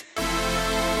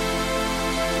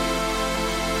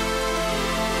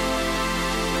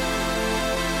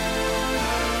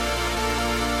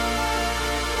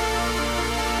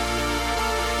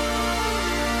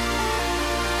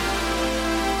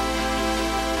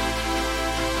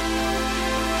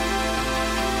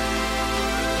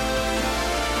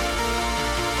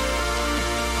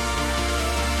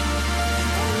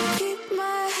 Keep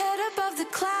my head above the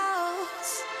clouds.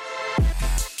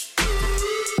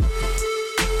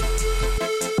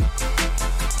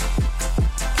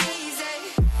 Easy.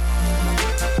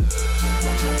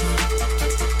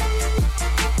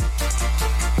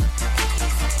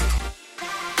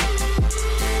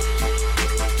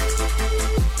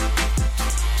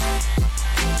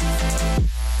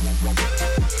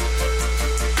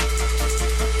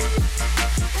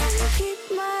 Keep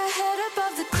my head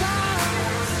above the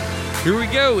clouds. Here we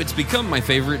go. It's become my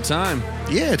favorite time.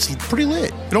 Yeah, it's pretty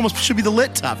lit. It almost should be the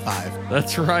lit top 5.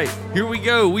 That's right. Here we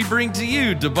go. We bring to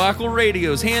you Debacle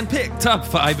Radio's hand-picked top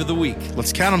 5 of the week.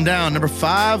 Let's count them down. Number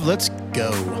 5, let's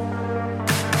go.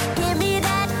 Give me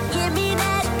that, give me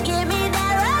that, give me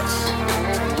that rush.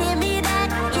 Give me that,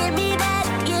 give me that,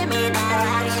 give me that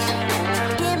rush.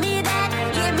 Give me that,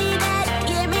 give me that,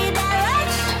 give me that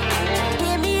rush.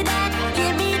 Give me that,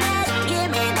 give me that, give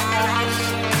me that rush.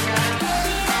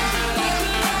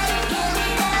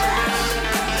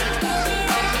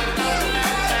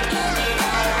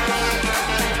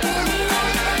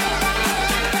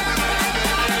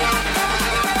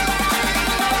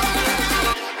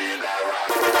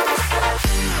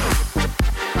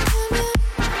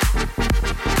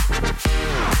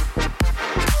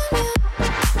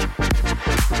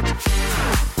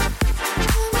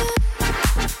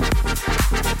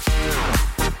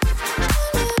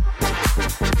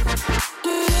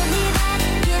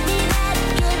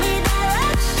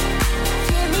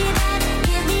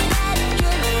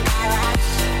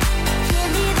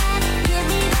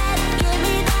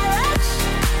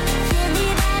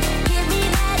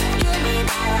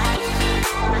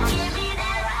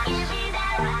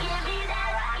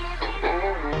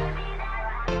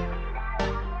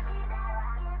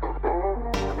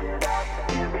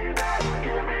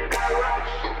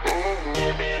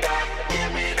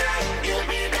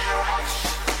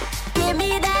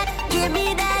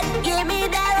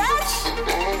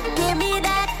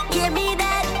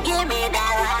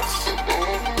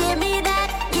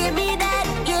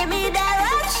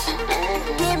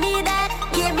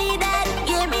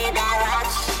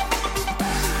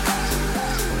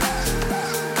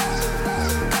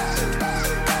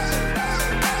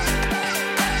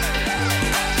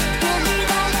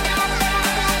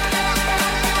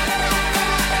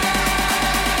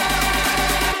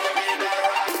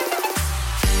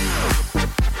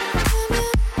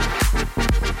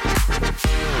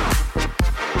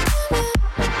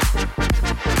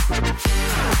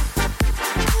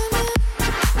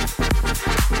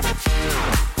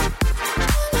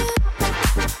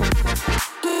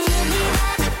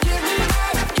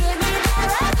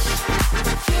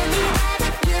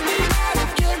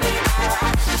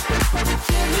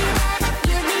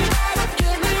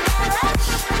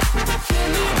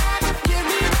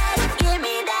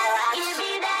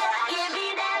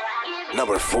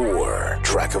 Number 4,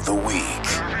 track of the week.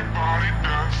 Everybody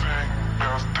dancing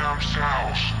as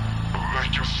themselves. Let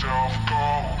yourself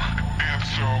go,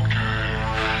 it's okay.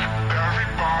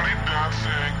 Everybody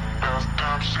dancing as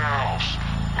themselves.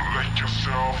 Let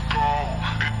yourself go,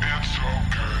 it's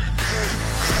okay.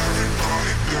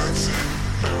 Everybody dancing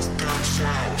as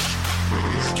themselves.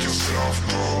 Let yourself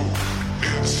go,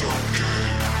 it's okay.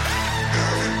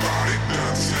 Everybody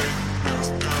dancing as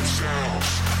themselves.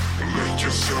 Let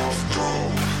yourself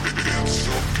go, it's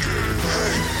okay.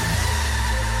 Hey.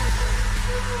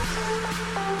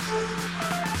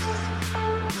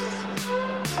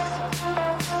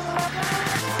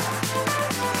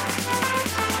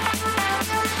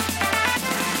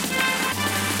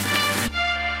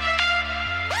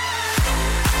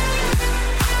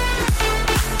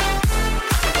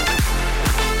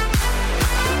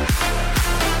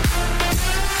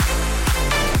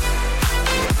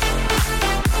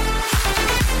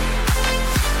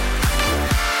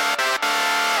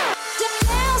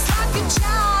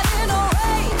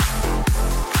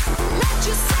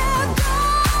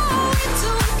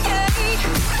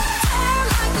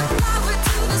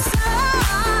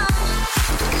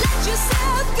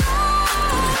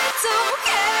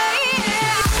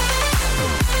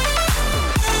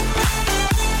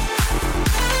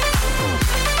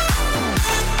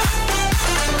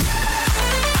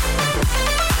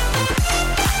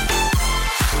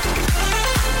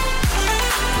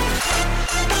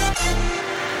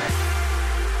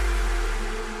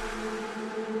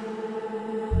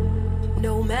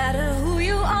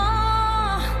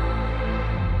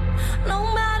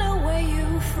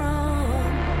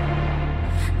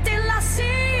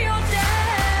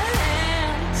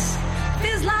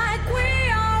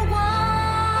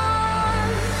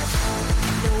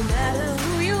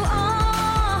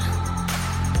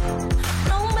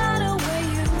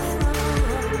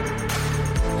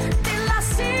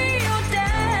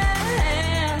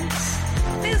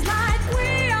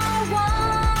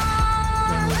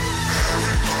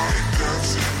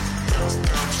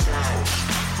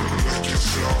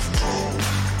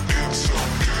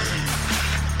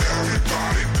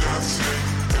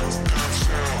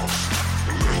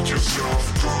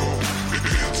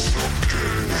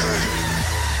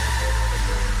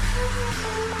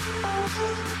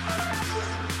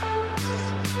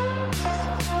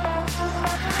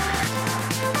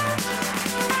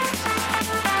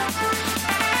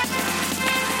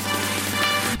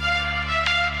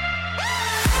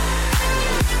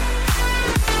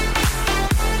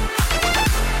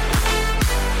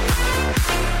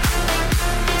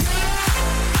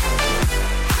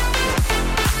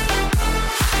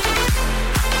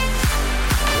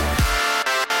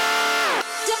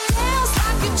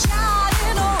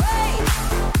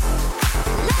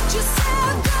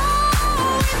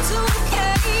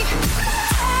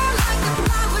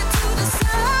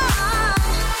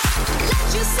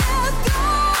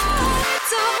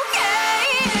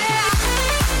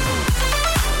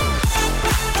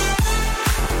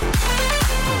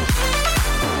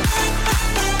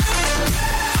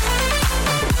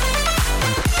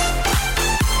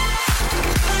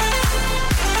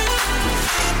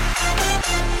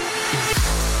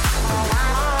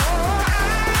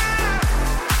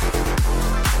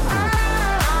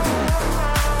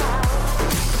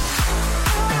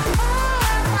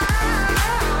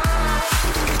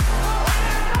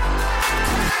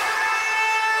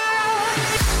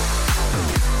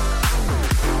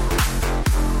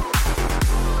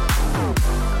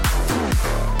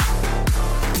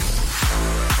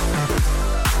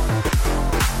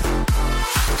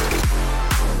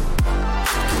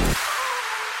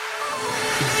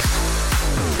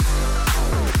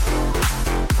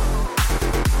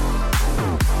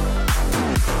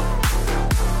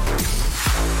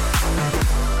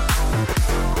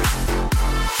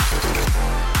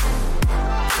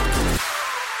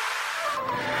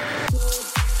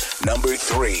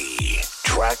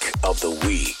 track of the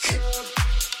week.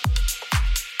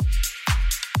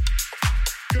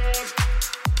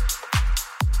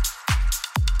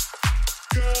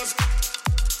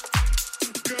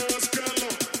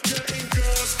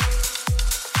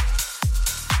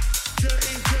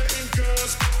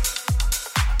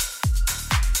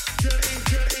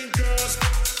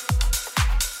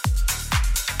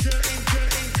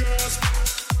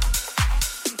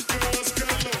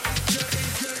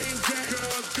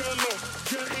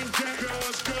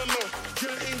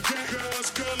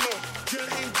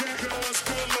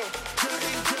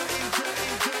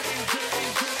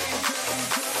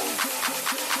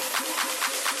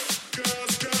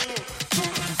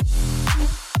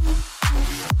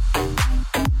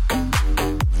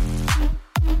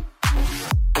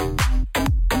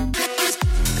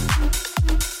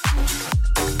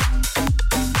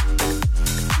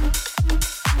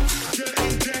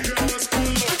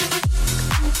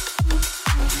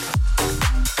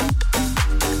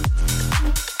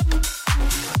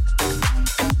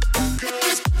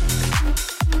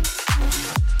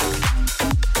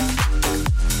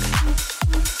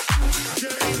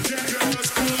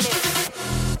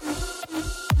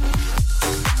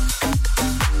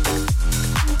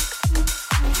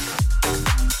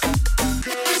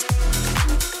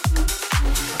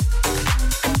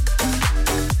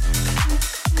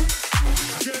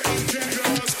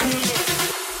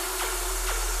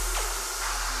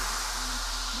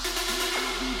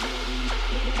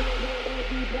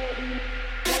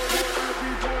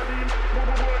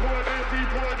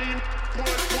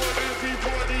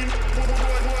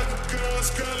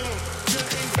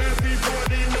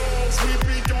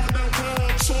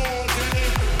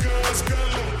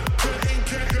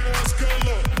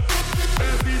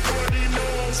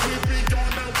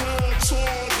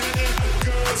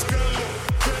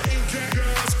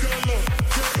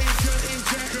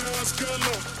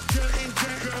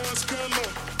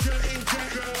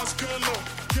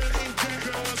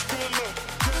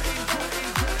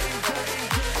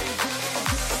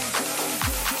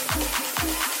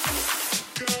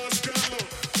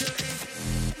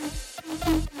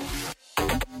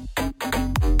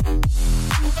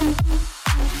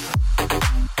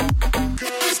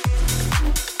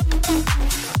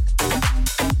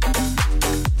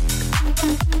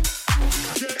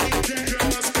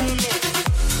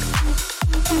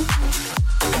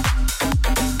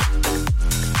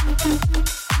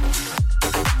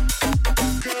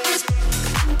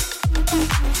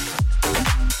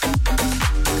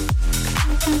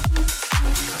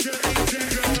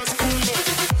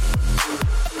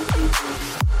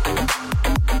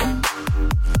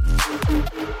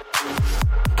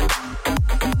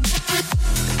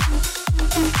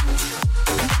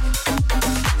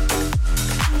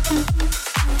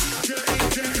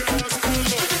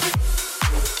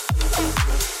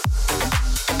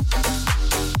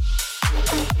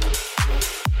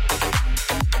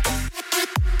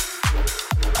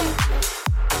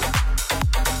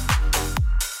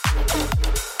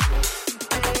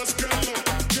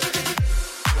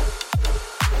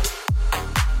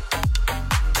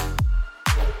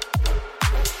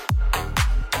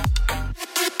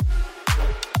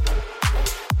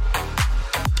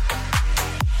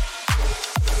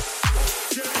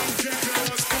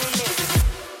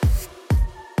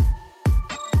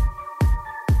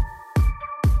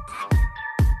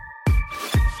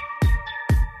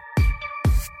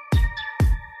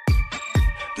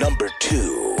 Number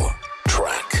 2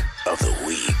 track of the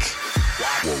week.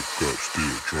 Woke up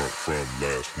still drunk from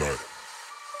last night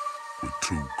with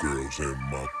 2 girls in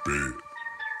my bed.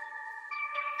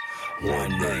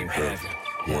 One named Heaven,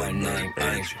 one named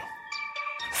Angel.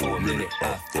 For a minute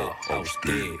I thought I was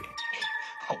dead.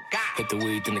 Hit the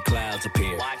weed, then the clouds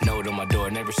appear. Note on my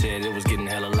door, never said it was getting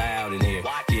hella loud in here.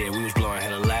 Yeah, we was blowing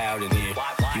hella loud in here.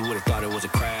 You would've thought it was a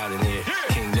crowd in here.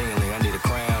 King Dingling, I need a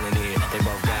crown in here. They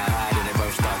both got high, then they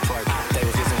both started twerking. They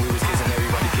was kissing, we was kissing,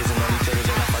 everybody kissing on each other.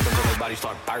 Then I fucked until their body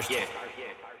started thirsting.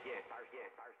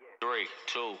 3,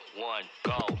 2, 1,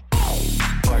 go.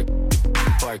 Twerk,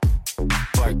 twerk, twerk,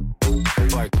 twerk,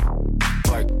 twerk,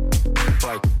 twerk,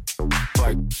 twerk,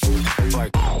 twerk,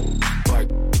 twerk, twerk. Fight,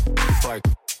 fight,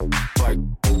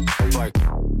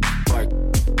 fight,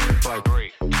 fight.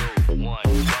 3, 2, 1,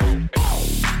 go.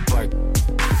 Fight,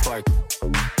 fight, fight,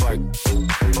 fight,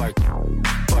 fight,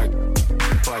 fight, fight,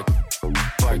 fight,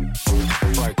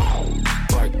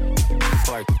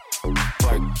 fight,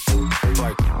 fight,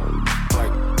 fight, fight,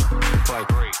 fight, fight.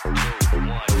 3, 2,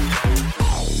 1,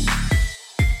 go.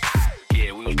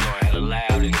 Yeah, we was blowing hella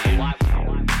loud in here.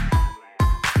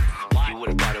 You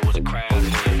would've thought it was a crowd in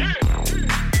here.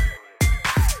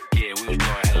 Yeah, we was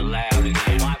blowing hella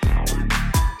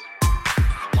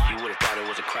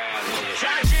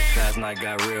Last night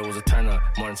got real, was a turn up.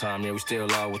 Morning time, yeah, we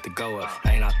still all with the go up.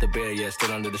 I ain't out the bed yet,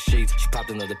 still under the sheets. She popped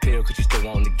another pill, cause she still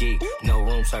wantin' to geek. No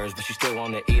room service, but she still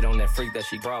wanna eat on that freak that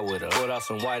she brought with her. Put out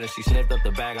some white and she sniffed up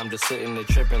the bag. I'm just sitting there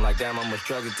tripping like, damn, how much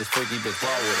drug is this freaky bitch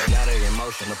brought with her. Now they in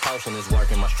motion, the potion is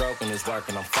working, my stroking is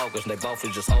working. I'm focused, they both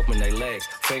is just open their legs.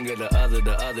 Finger the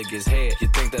other gets head. You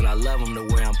think that I love them the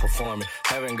way I'm performing.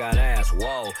 Heaven got ass,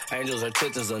 whoa. Angels, her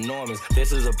tits is enormous.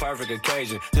 This is a perfect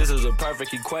occasion, this is a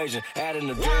perfect equation. Adding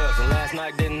the drugs, and last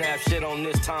night didn't have shit on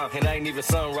this time. It ain't even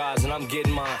sunrise, and I'm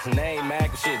getting mine. And they ain't mad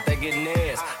shit, they getting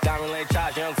theirs. Diamond Lane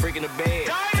Chops, young freak in the bed.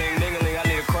 King Dingaling, I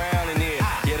need a crown in here.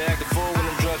 Yeah, they acted fool when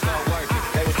them drugs start working.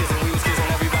 They was kissing, we was kissing,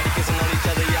 everybody kissing on each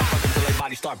other. Yeah, fuck until their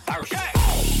bodies start bursting.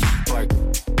 Twerk,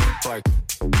 twerk,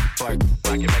 twerk,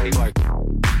 rock it, baby, twerk,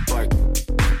 twerk,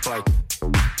 twerk,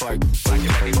 twerk, rock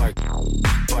it, baby, twerk,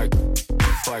 twerk,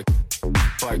 twerk,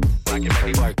 twerk, rock it,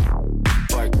 baby, twerk,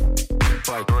 twerk,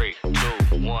 twerk. 3, 2,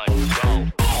 1, go.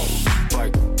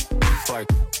 Twerk, twerk,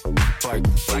 twerk,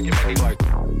 rock it, baby, twerk,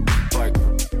 twerk,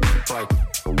 twerk,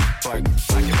 twerk,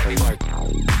 rock it, baby, twerk,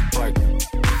 twerk,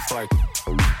 twerk,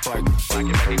 twerk, rock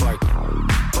it, baby, twerk,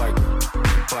 twerk,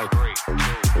 twerk. 3,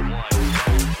 2, 1,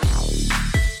 go.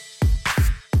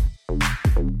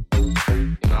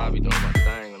 You know I be doing my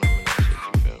thing when I'm in that shit,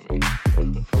 you feel me?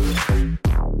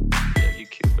 Yeah, you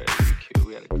cute, baby, you cute.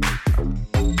 We had a great time.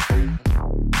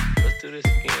 Let's do this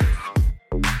again.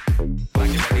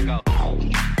 Like it, make it go.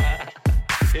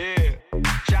 Yeah.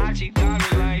 Chachi,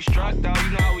 Diamond Lane, struck though, you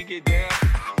know how we get down.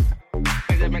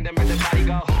 Make that body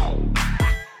go.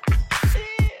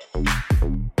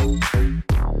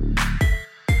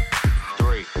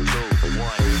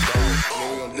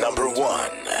 Number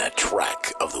 1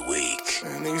 track of the week.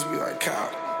 Man, niggas be like, Kyle,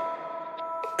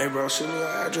 hey bro, shoot me your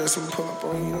address and pull up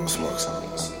on you, don't smoke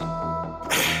something.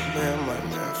 Man, I'm like,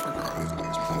 man, fuck all these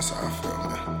niggas, man, that's how I feel,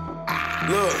 man.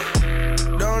 Look,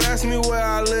 don't ask me where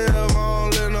I live, I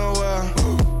don't live nowhere.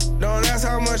 Don't ask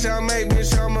how much I make,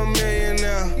 bitch, I'm a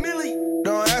millionaire.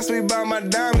 Don't ask me about my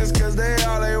diamonds, cause they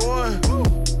all they want.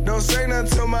 Don't say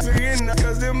nothing to my skin,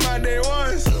 cause them my day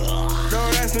ones.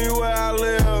 Don't ask me where I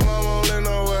live, I don't live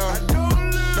nowhere.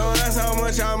 Don't ask how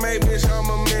much I make, bitch, I'm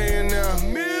a millionaire.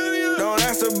 Don't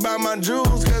ask about my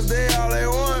jewels, cause they all they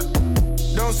want.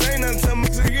 Don't say nothing to my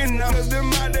skin, cause them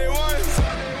my day ones.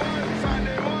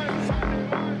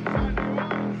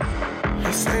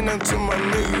 Don't say nothing to my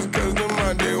niggas, cause them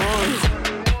my day ones.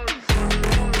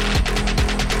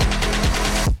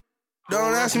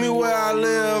 Don't ask me where I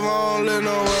live, I don't live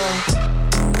nowhere.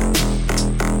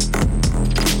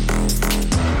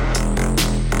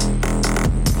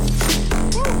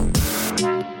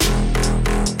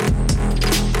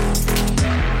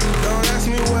 Don't ask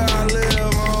me where I live,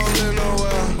 I don't live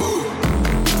nowhere.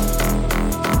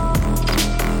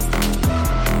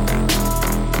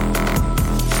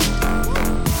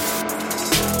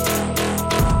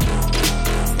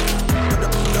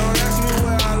 Don't ask me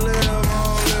where I live, I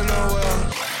don't live nowhere.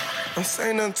 Don't say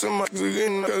nothing to my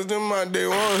niggas, cause them my day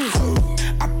ones.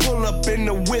 I pull up in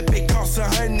the whip, it costs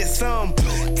 100 some.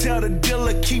 Tell the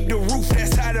dealer keep the roof,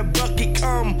 that's how the bucket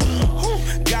come.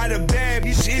 Got a bad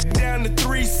bitch, shit down to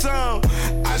 3 some.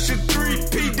 I should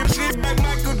 3-peat the shit like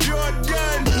Michael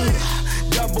Jordan.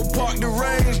 Double park the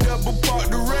range, double park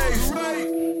the race.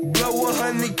 Blow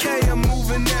 100K, I'm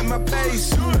moving at my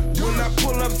pace. When I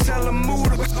pull up, tell them move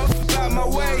out my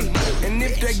way. And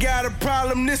if they got a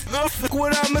problem, this fuck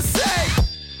what I'ma say.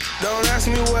 Don't ask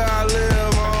me where I live,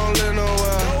 I don't live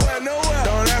nowhere.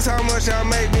 Don't ask how much I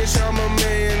make, bitch, I'm a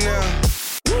millionaire.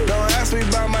 Don't ask me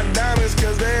about my diamonds,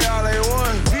 cause they all they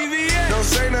want. Don't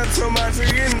say nothing to my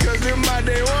skin, cause them my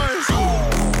day ones.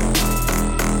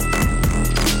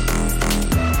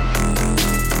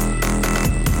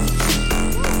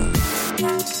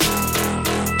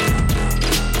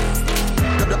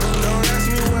 Don't ask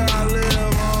me where I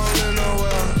live, I don't live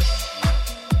nowhere.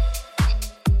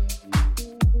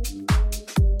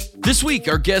 This week,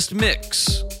 our guest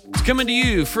mix is coming to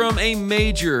you from a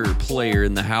major player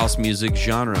in the house music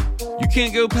genre. You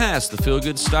can't go past the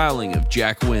feel-good styling of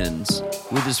Jack Wins.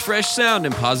 With his fresh sound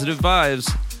and positive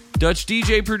vibes, Dutch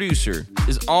DJ producer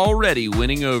is already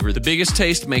winning over the biggest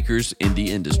tastemakers in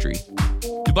the industry.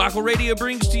 Debacle Radio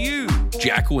brings to you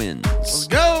Jack Wins. Let's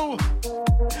go!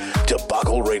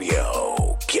 Debacle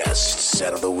Radio, guest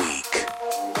set of the week.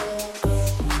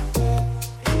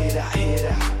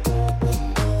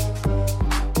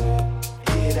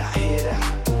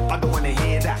 I don't wanna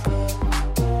hear that.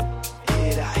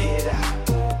 Hear that.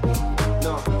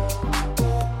 No.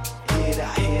 Hear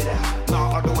that. No,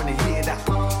 I don't wanna hear that.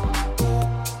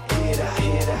 Hear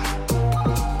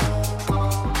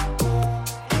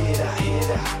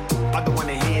that. I don't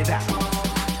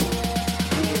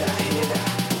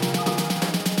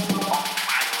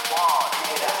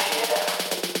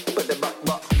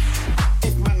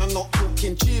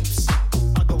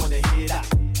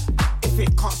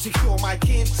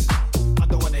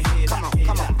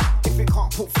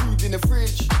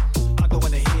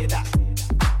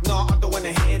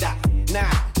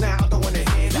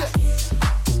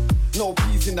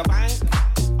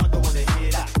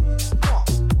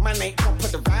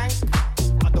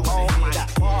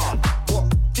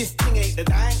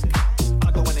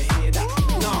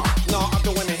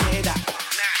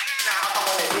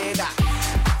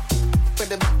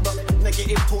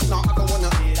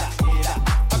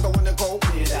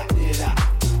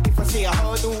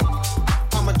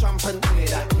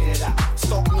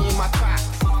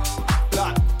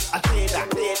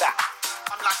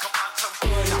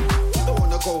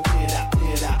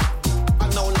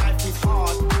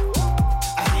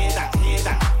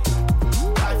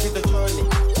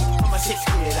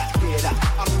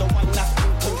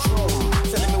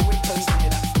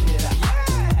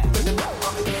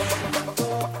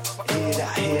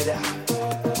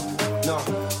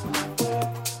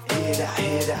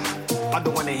hear that. I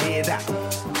don't wanna hear that.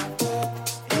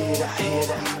 Hear that, hear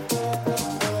that.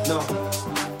 No.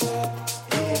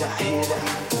 Hear that, hear that.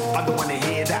 I don't wanna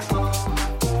hear that.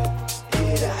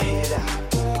 Hear that, hear that.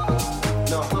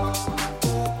 No.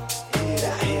 Hear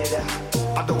that, hear that.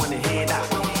 I don't wanna hear that.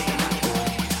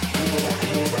 Hear that,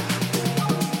 hear that.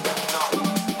 No.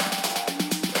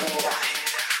 Hear that, hear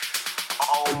that.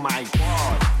 Oh my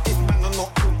God. If man are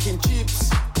not cooking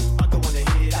chips, I don't wanna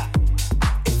hear that.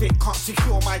 If it can't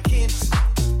secure my kids,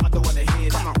 I don't wanna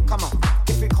hear that. Come on.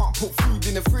 If it can't put food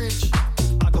in the fridge,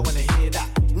 I don't wanna hear that.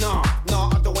 No,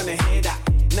 I don't wanna hear that.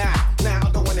 Nah, I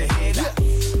don't wanna hear that.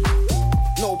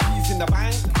 No peas in the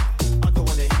bank, I don't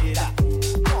wanna hear that.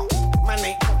 What? Man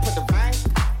ain't top of the bank,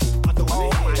 I don't wanna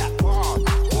hear that. What?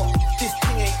 This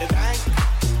thing ain't the bank,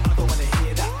 I don't wanna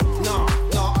hear that. No,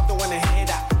 I don't wanna hear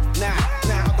that. Nah,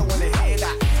 I don't wanna hear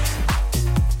that.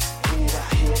 Hear that,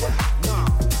 hear that. No.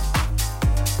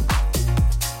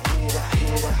 Hear that,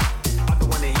 hear that. I don't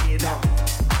wanna hear that.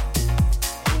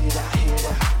 Hear that, hear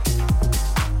that.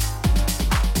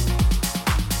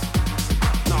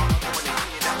 No, I don't wanna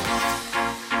hear that.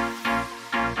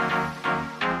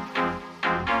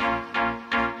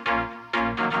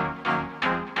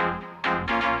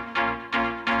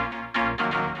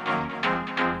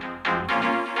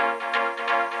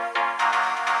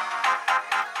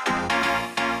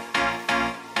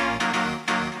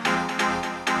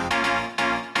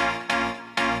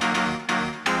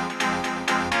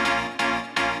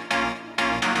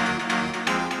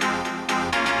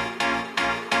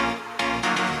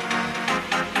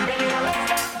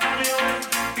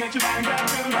 Get your body back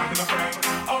to the rock and the frame.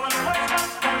 Over the west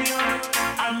coast, baby,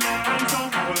 I'm in so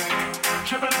cold.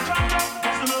 Tripping and dropping,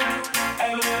 what's the move?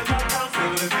 Elevator drop down,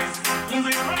 silver the face.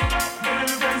 Losing your mind, get in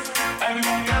the face.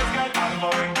 Everybody else got out of my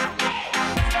way.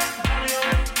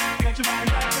 Get your body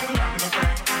back to the rock and the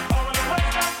frame. Over the west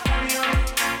coast, baby,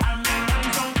 I'm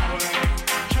in so cold.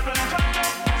 Tripping and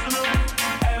dropping, what's the move?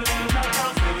 Elevator drop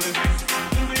down, silver the face.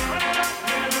 Losing your mind,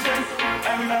 get in the face.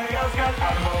 Everybody else got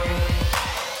out of my way.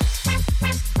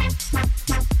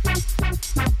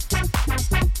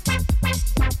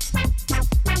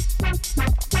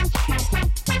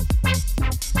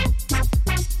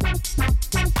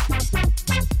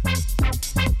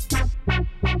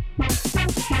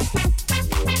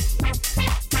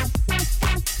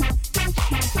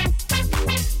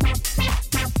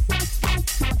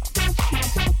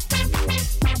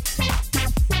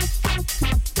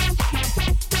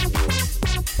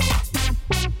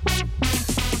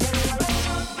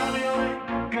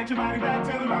 Get your body back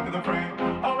to the rock of the frame.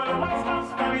 Over the west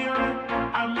coast, baby,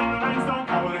 I'm in the rhinestone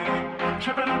covered in ink.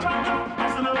 Tripping on top,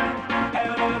 busting away.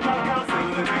 Elevator drop down,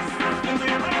 silver the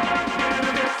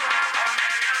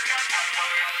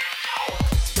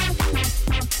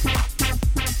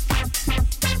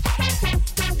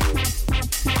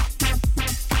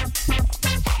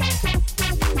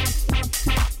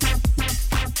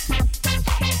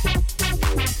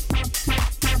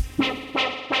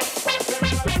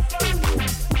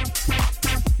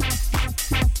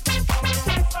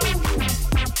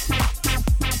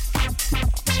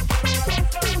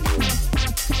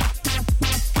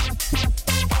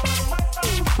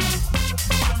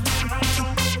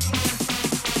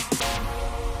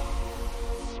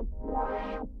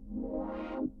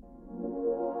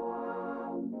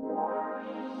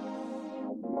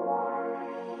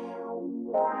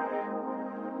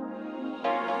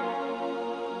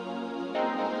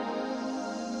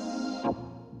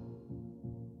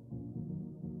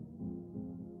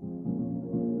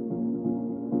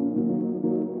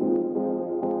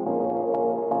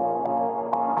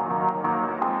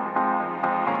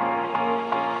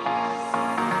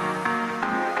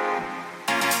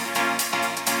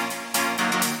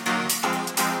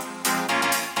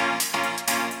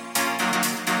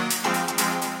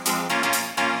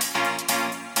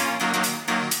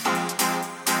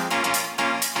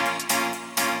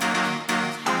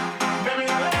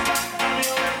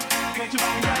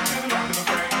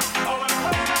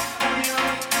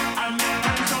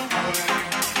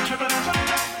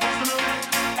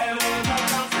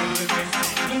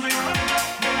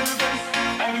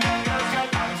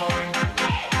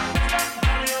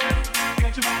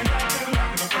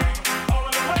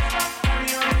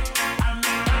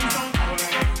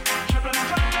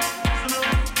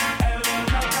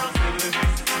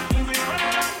face. Losing your mind,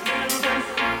 get in the face.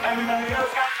 Everybody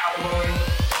else got out of the way.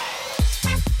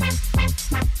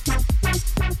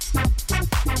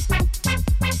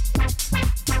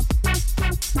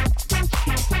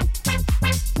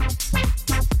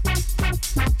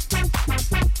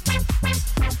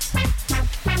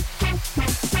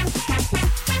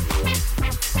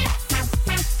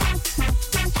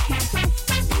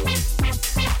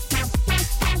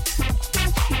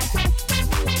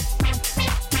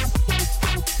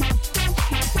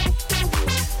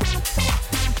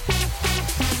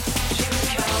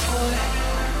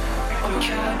 a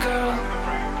cowgirl.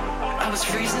 I was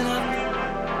freezing up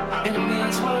in a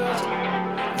man's world.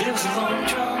 There was a long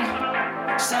drum,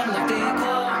 sounding like they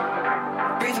glow.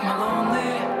 Breathing my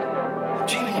lonely,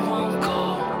 dreaming you won't go.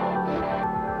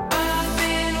 I've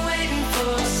been waiting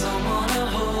for someone to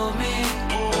hold me.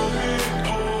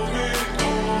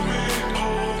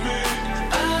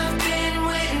 I've been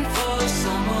waiting for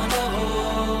someone to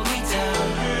hold me down.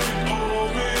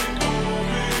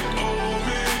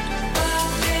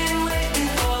 I've been waiting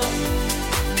for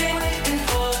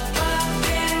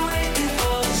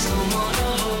someone to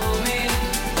hold me.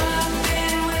 I've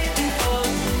been waiting for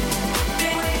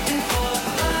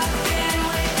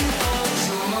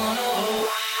someone to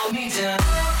hold me down.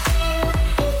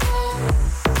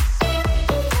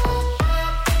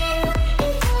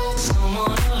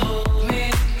 Someone to hold me.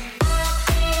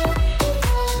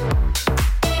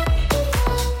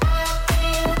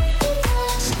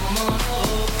 Someone to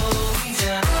hold me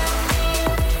down.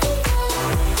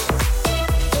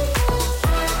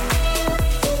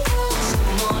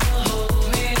 Someone to hold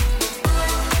me.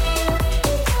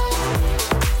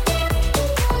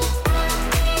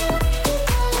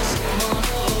 Someone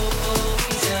to hold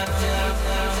me down.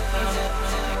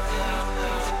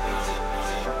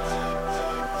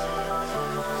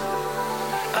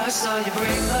 I saw your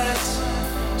brake lights,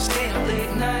 staying up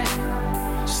late night,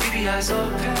 sleepy eyes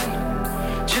open,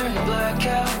 during the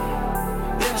blackout.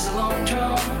 There was a long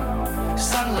drum,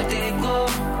 sounding like they glow,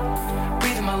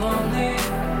 breathing my lonely,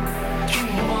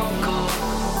 dreaming you won't go.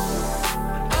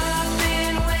 I've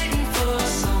been waiting for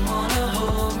someone to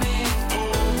hold me.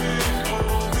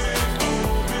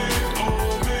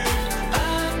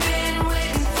 I've been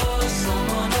waiting for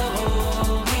someone to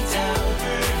hold me down.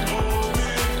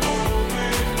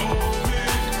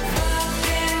 I've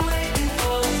been waiting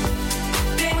for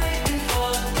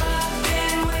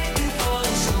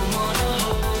someone to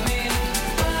hold me.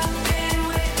 I've been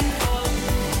waiting for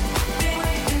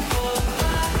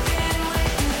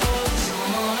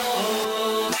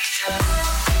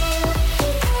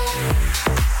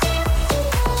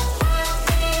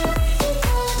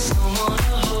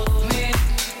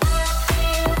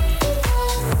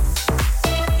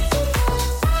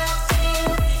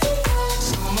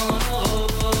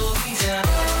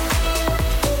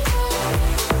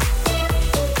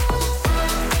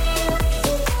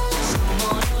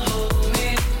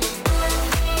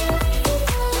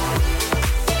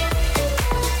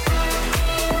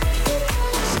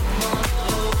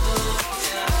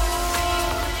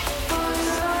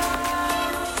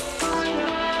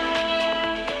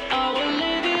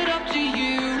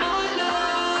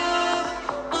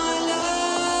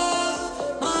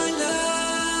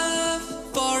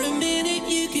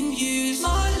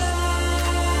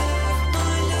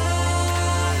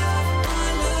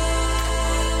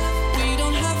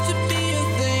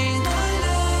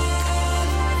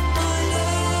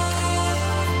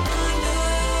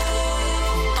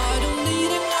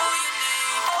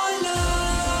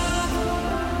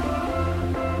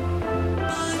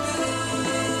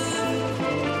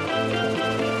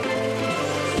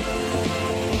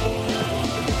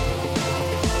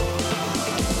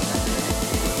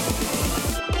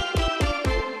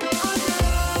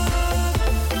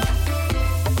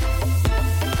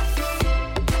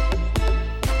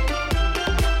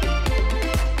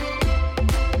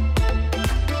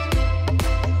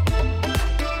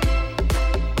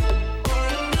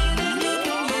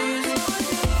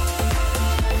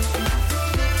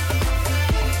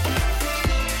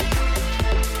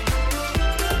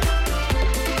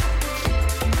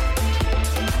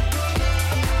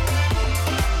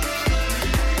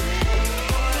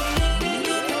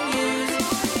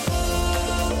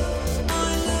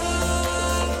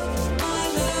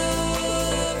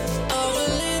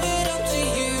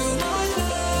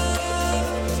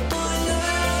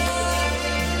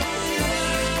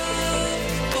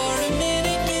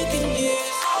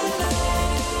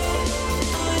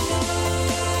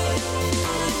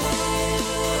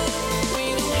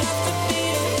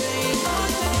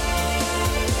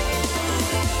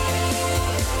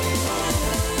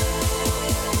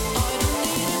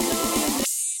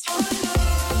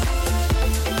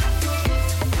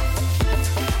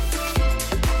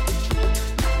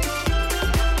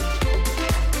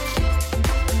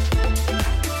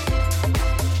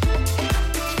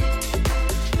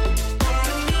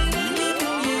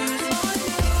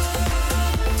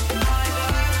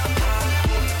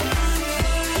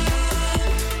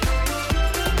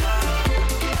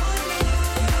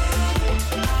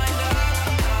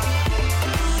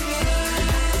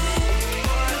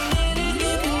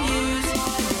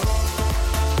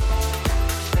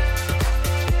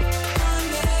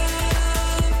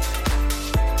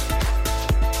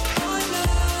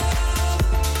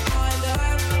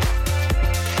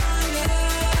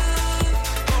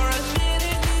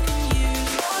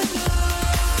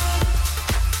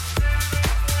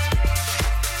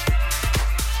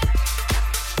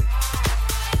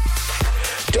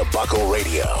Turnbuckle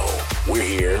Radio. We're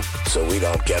here so we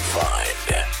don't get fined.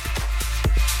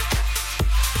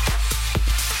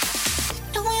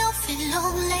 Don't we all feel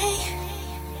lonely?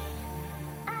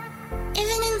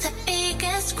 Even in the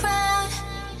biggest crowd.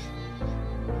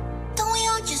 Don't we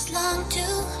all just long to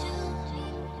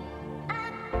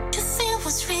feel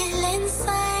what's real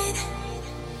inside?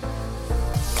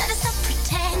 Gotta stop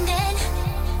pretending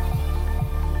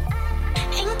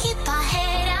and keep our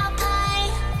head up high.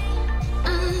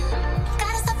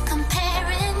 Gotta stop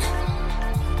comparing.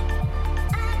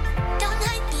 Don't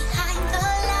hide behind the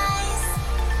lies.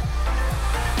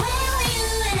 Where were you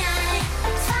and I?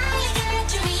 Finally got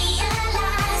to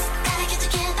realize. Gotta get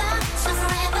together, it's not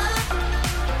forever.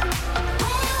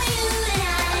 Where were you and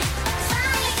I?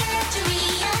 Finally got to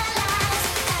realize.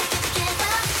 Gotta get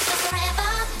together.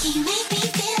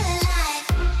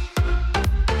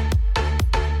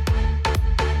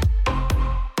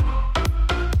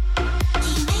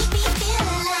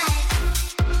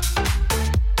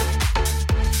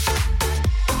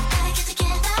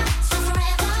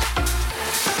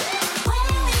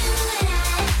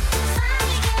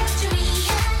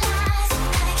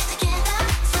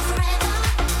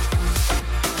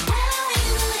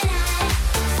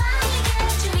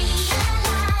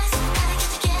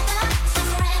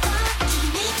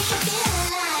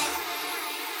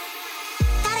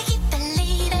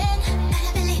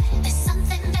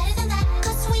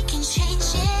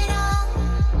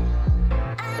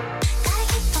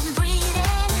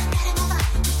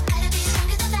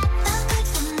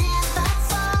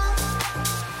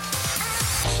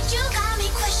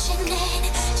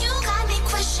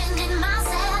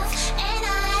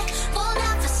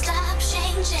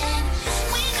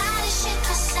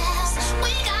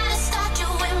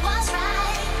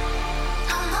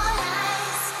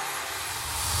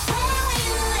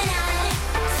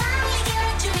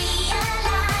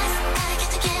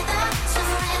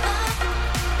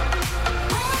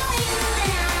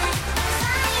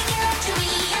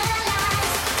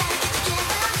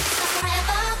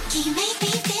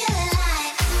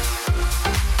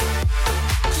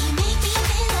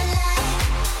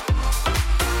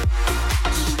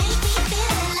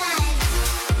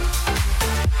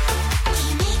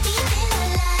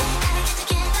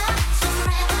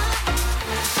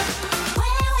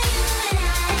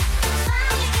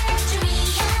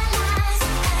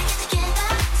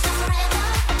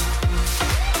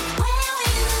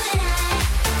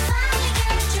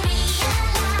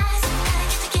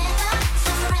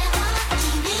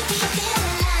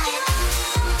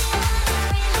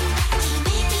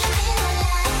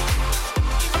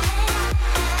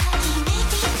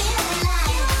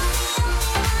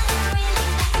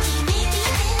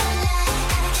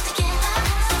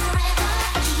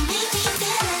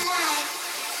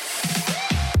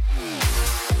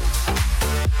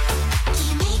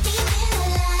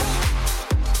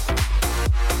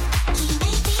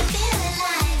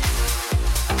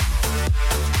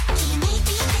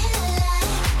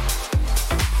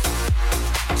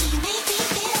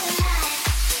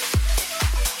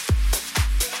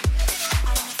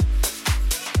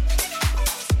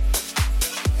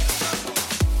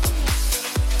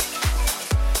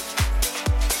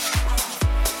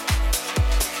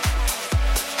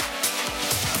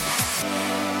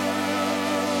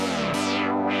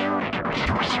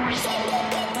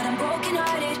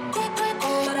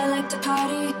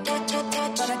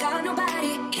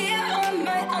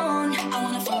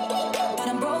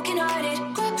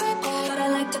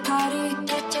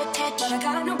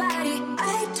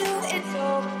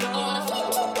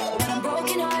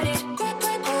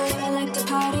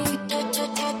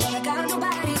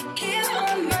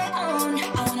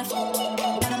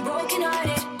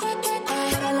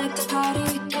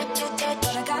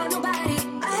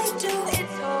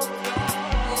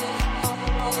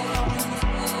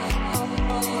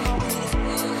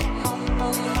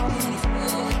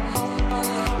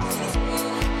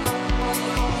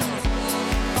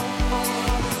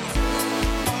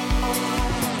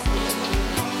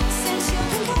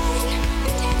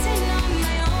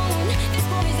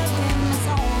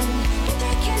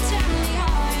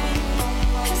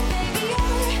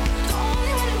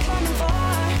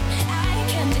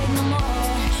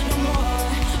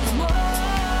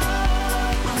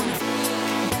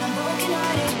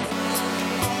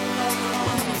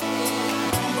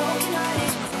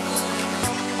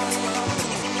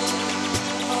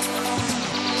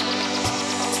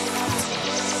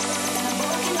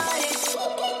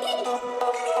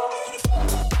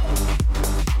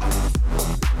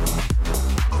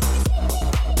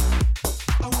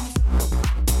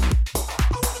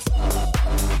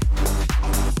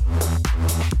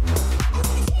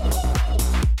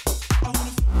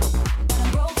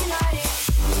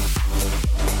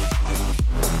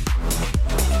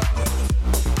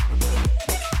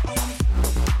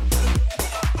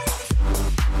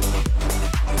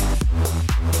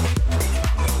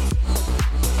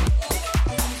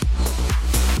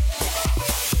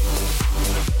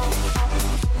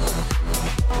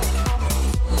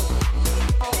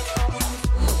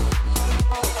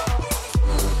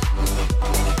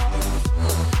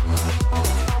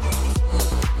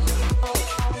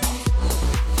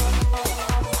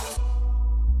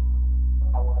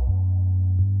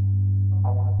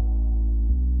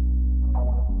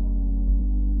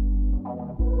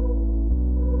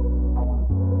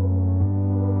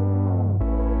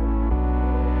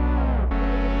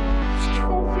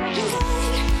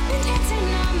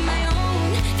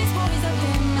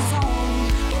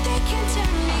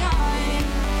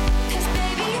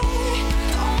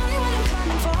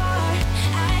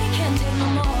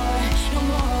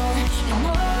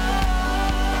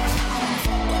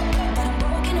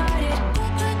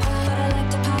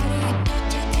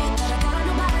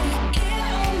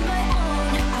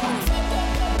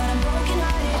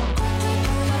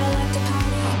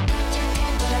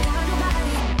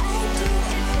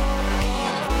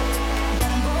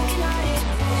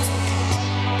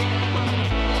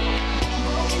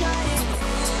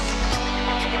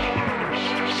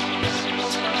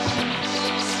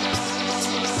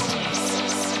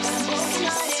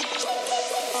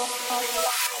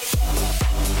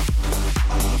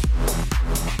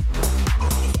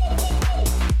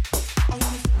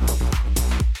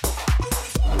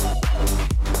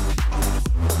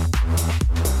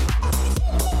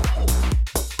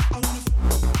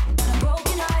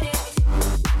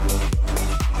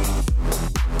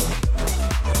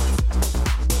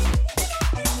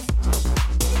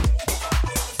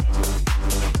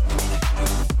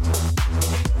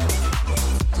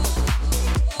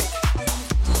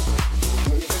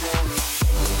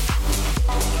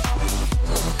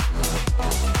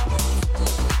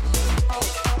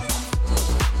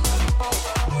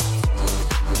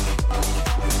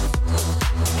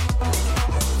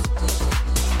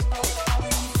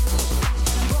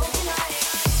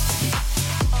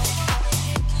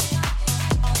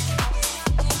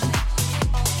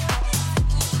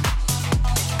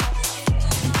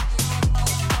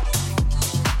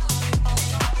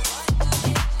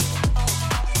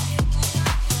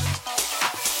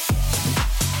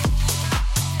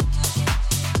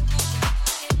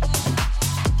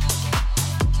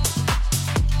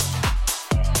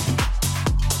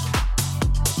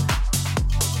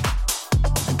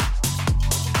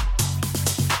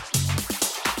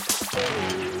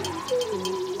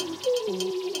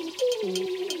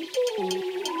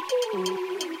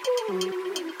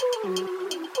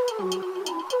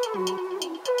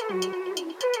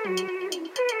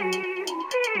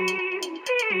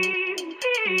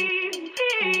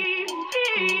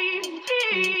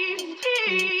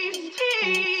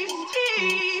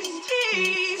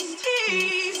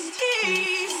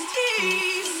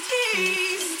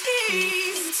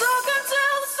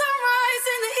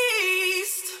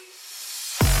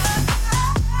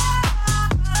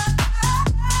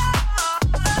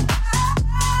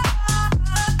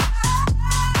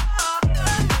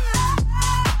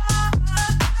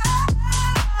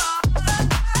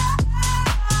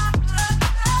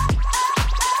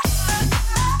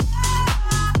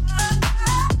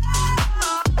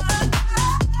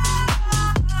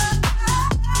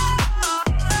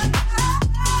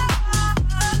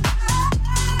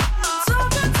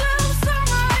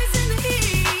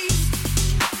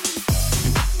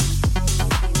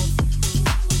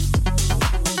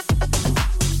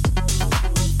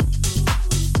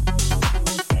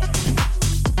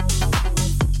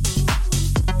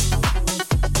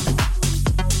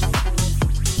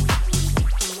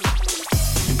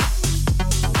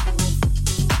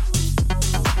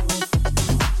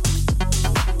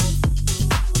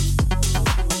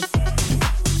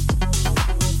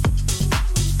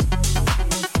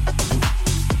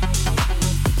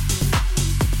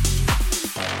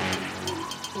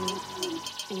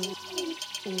 From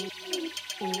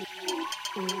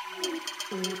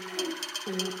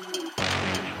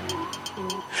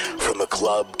the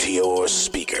club to your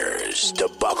speakers,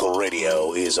 Debacle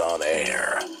Radio is on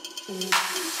air.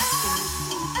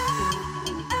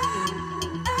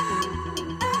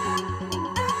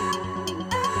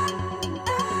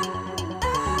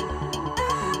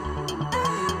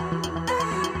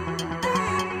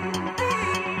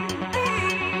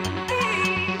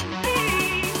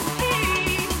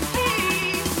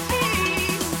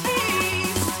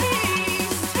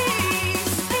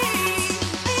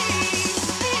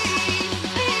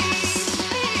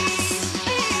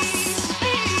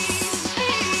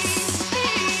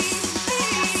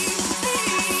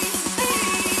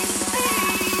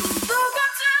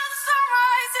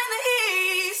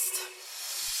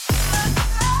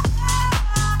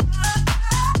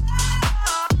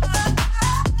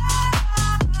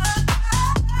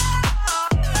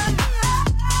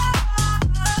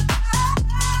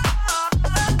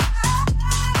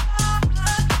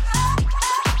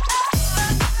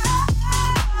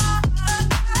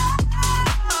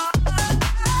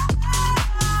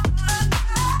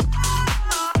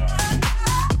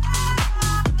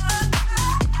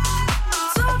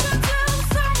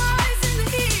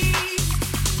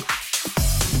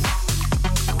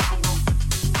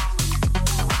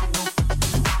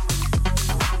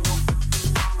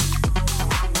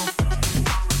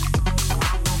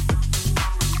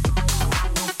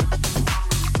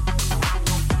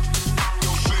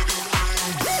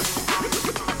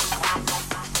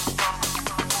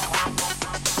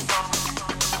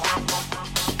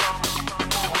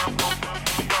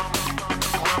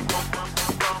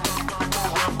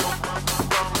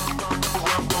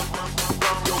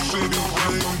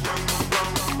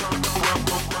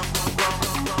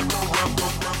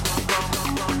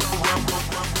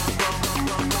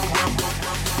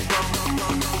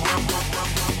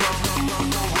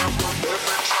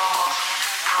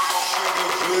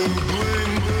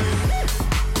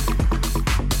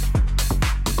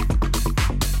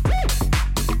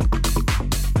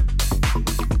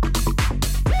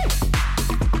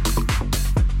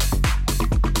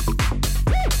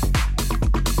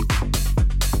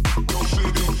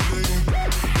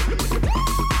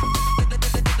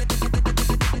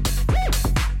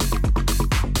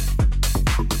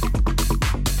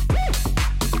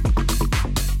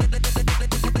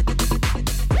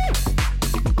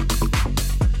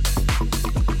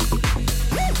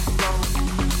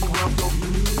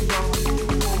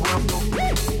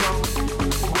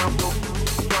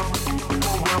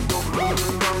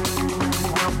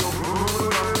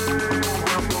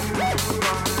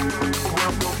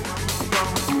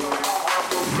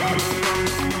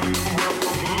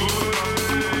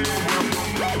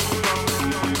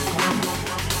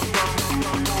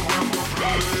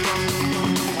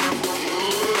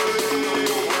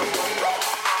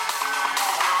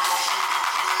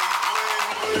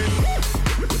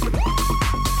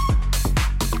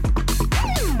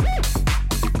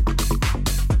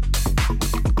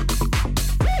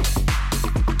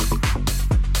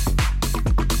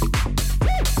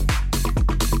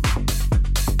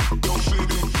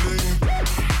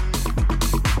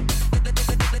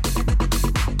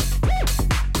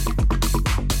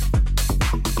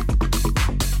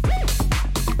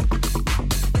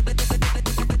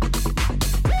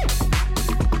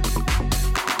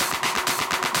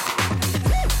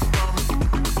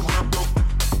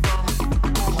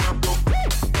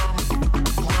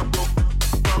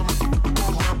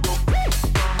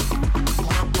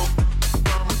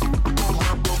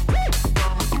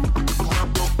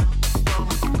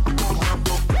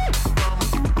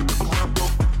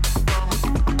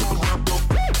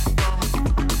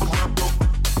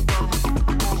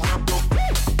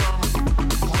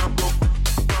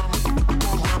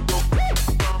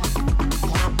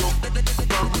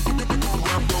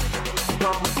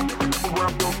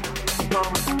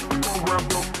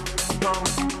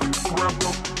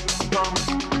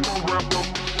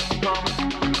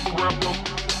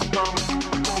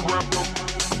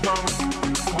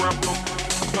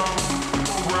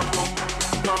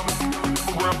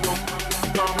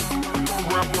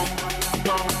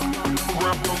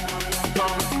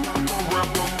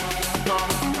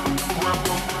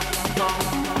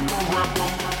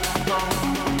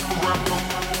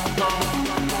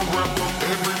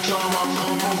 Every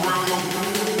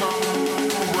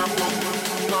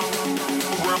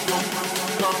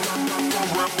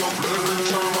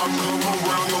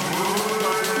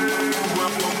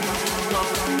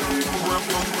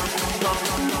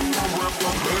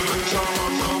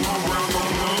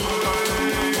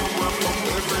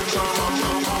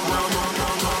time I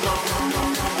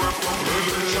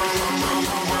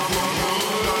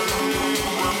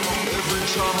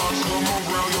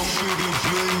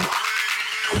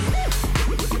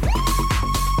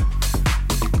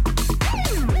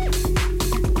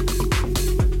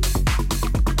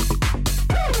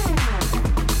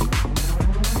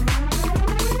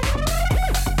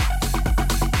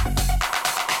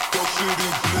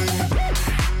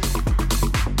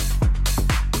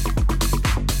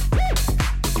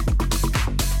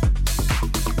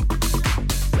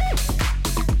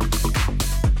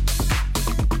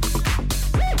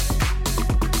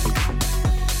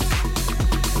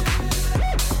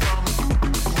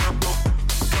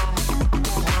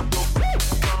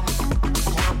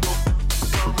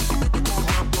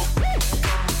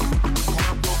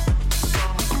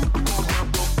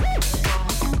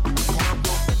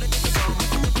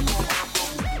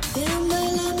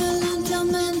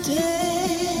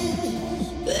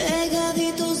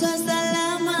pegaditos hasta el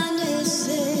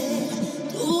amanecer,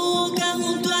 tu boca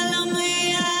junto a la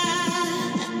mía,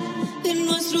 en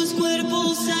nuestros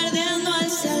cuerpos ardiendo al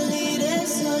salir el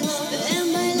sol.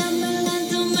 Ven, bailame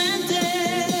lentamente,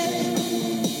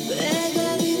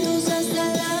 pegaditos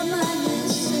hasta el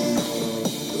amanecer,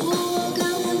 tu boca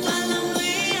junto a la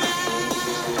mía,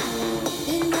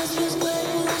 en nuestros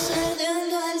cuerpos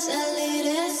ardiendo al salir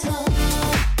el sol.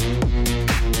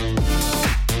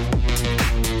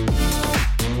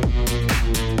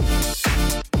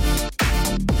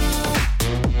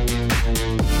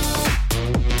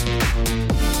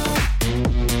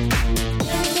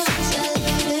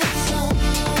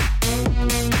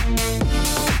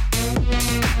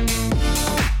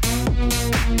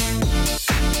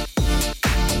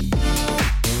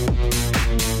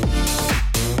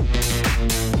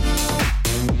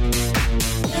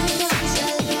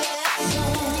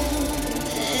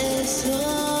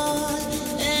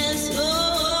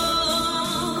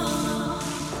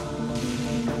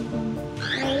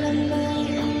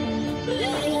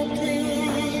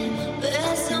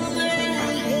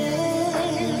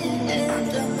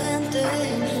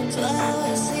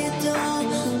 Suavecito,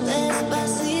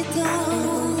 despacito,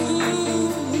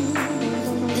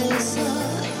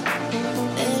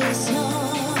 el sol,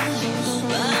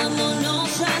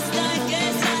 vámonos hasta que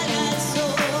salga el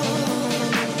sol.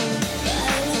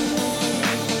 Báilame,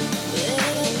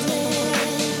 pégate,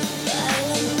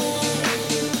 báilame,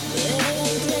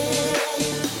 pégate,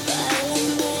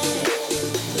 báilame,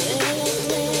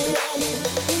 pégate,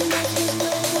 en nuestros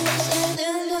cuerpos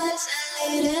ardiendo al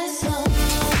salir el sol.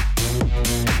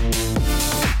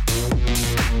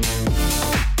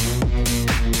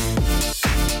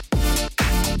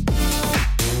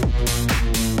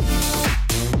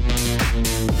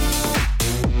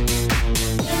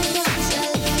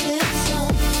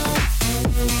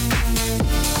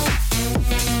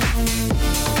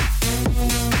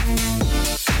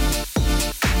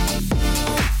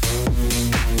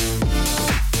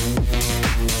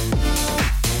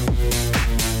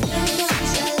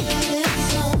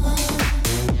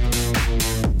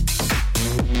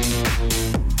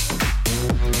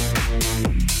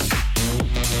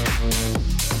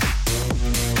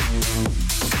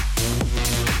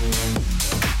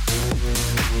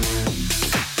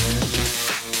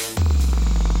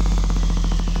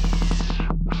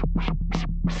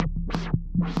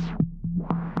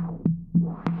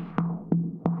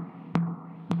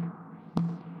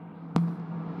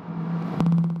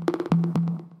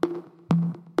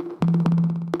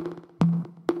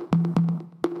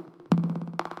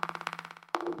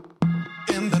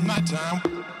 In the nighttime,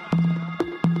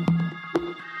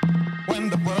 when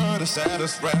the world is at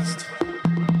its rest,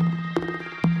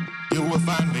 you will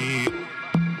find me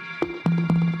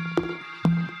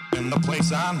in the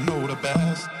place I know the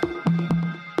best,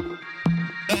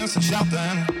 dancing,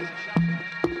 shouting,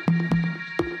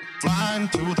 flying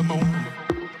to the moon.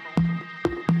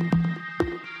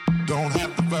 Don't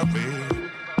have to worry,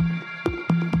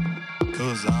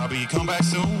 'cause I'll be come back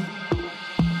soon.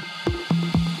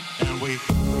 We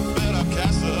built a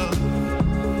castle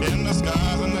in the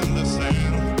skies and in the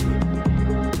sand.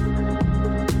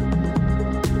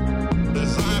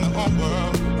 Design a whole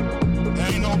world,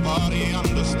 ain't nobody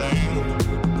understand.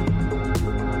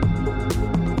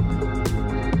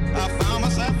 I found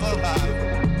myself alive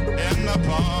in the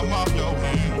palm of your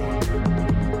hand.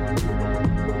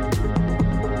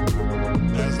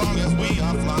 As long as we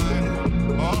are flying,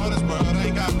 all this world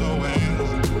ain't got no end.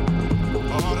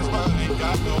 All this world ain't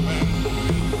got no end.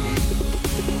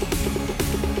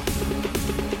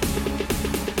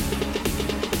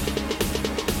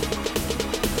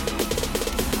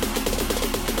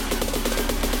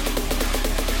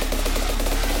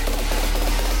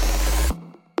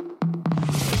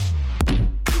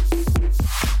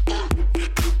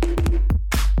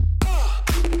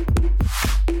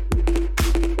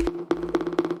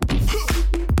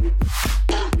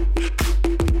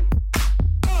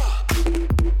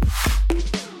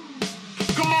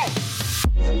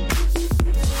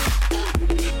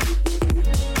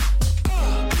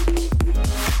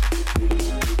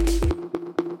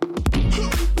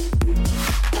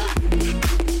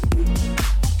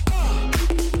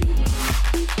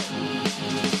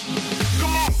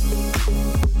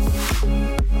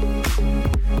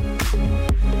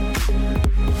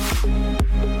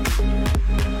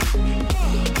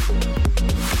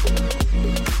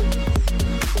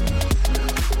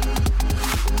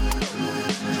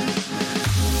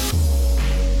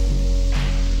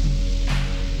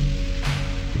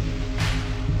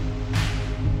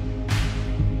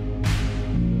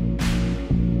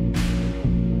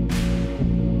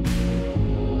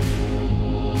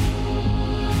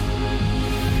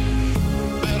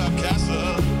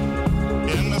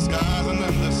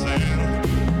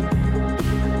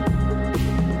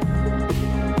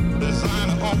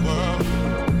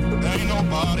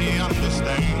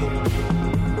 stain.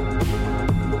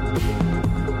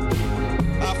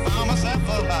 I found myself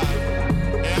alive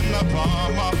in the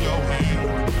palm of your hand.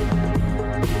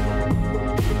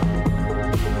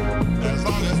 As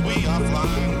long as we are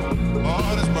flying,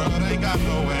 all this world ain't got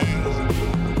no ends.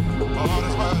 All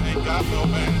this world ain't got no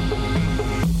ends.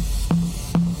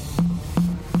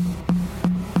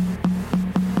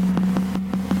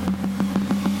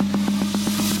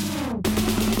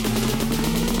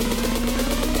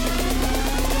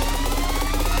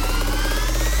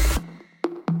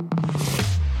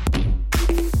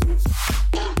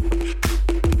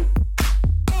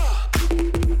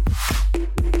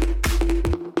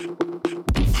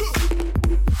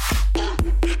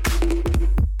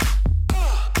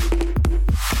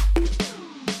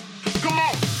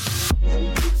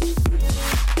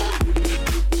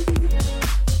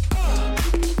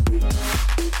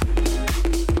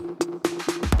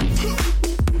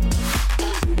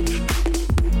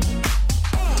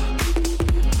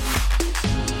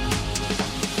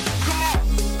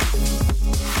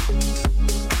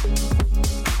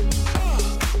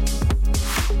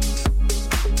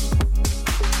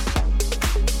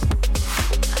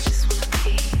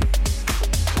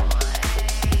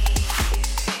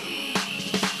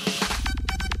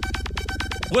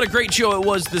 What a great show it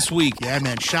was this week. Yeah,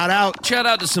 man. Shout out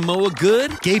to Samoa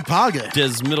Good, Gabe Paga,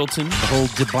 Des Middleton, the whole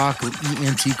Debacle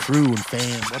ENT crew and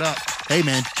fam. What up? Hey,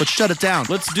 man, let's shut it down.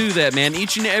 Let's do that, man.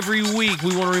 Each and every week,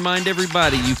 we want to remind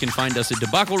everybody you can find us at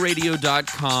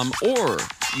debacleradio.com, or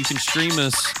you can stream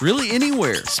us really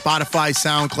anywhere. Spotify,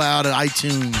 SoundCloud, and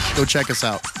iTunes. Go check us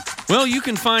out. Well, you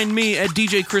can find me at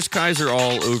DJ Chris Kaiser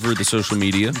all over the social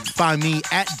media. Find me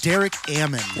at Derek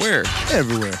Ammon. Where?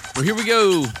 Everywhere. Well, here we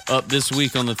go. Up this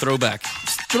week on the Throwback.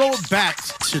 Throw it back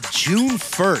to June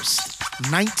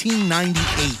 1st,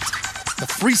 1998. The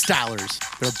Freestylers,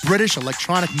 they're a British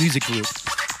electronic music group,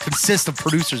 consists of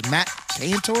producers Matt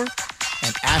Cantor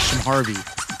and Ashton Harvey.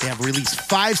 They have released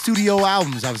 5 studio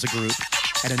albums as a group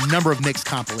and a number of mixed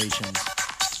compilations.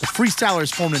 The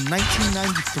Freestylers formed in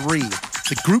 1993.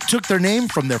 The group took their name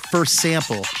from their first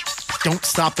sample, Don't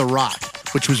Stop the Rock,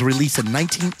 which was released in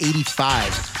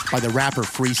 1985 by the rapper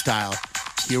Freestyle.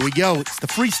 Here we go. It's the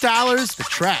Freestylers, the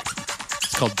track.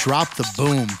 It's called Drop the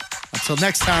Boom. Until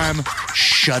next time,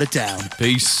 shut it down.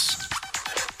 Peace.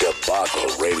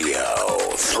 Debacle Radio,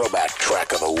 throwback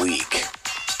track of the week.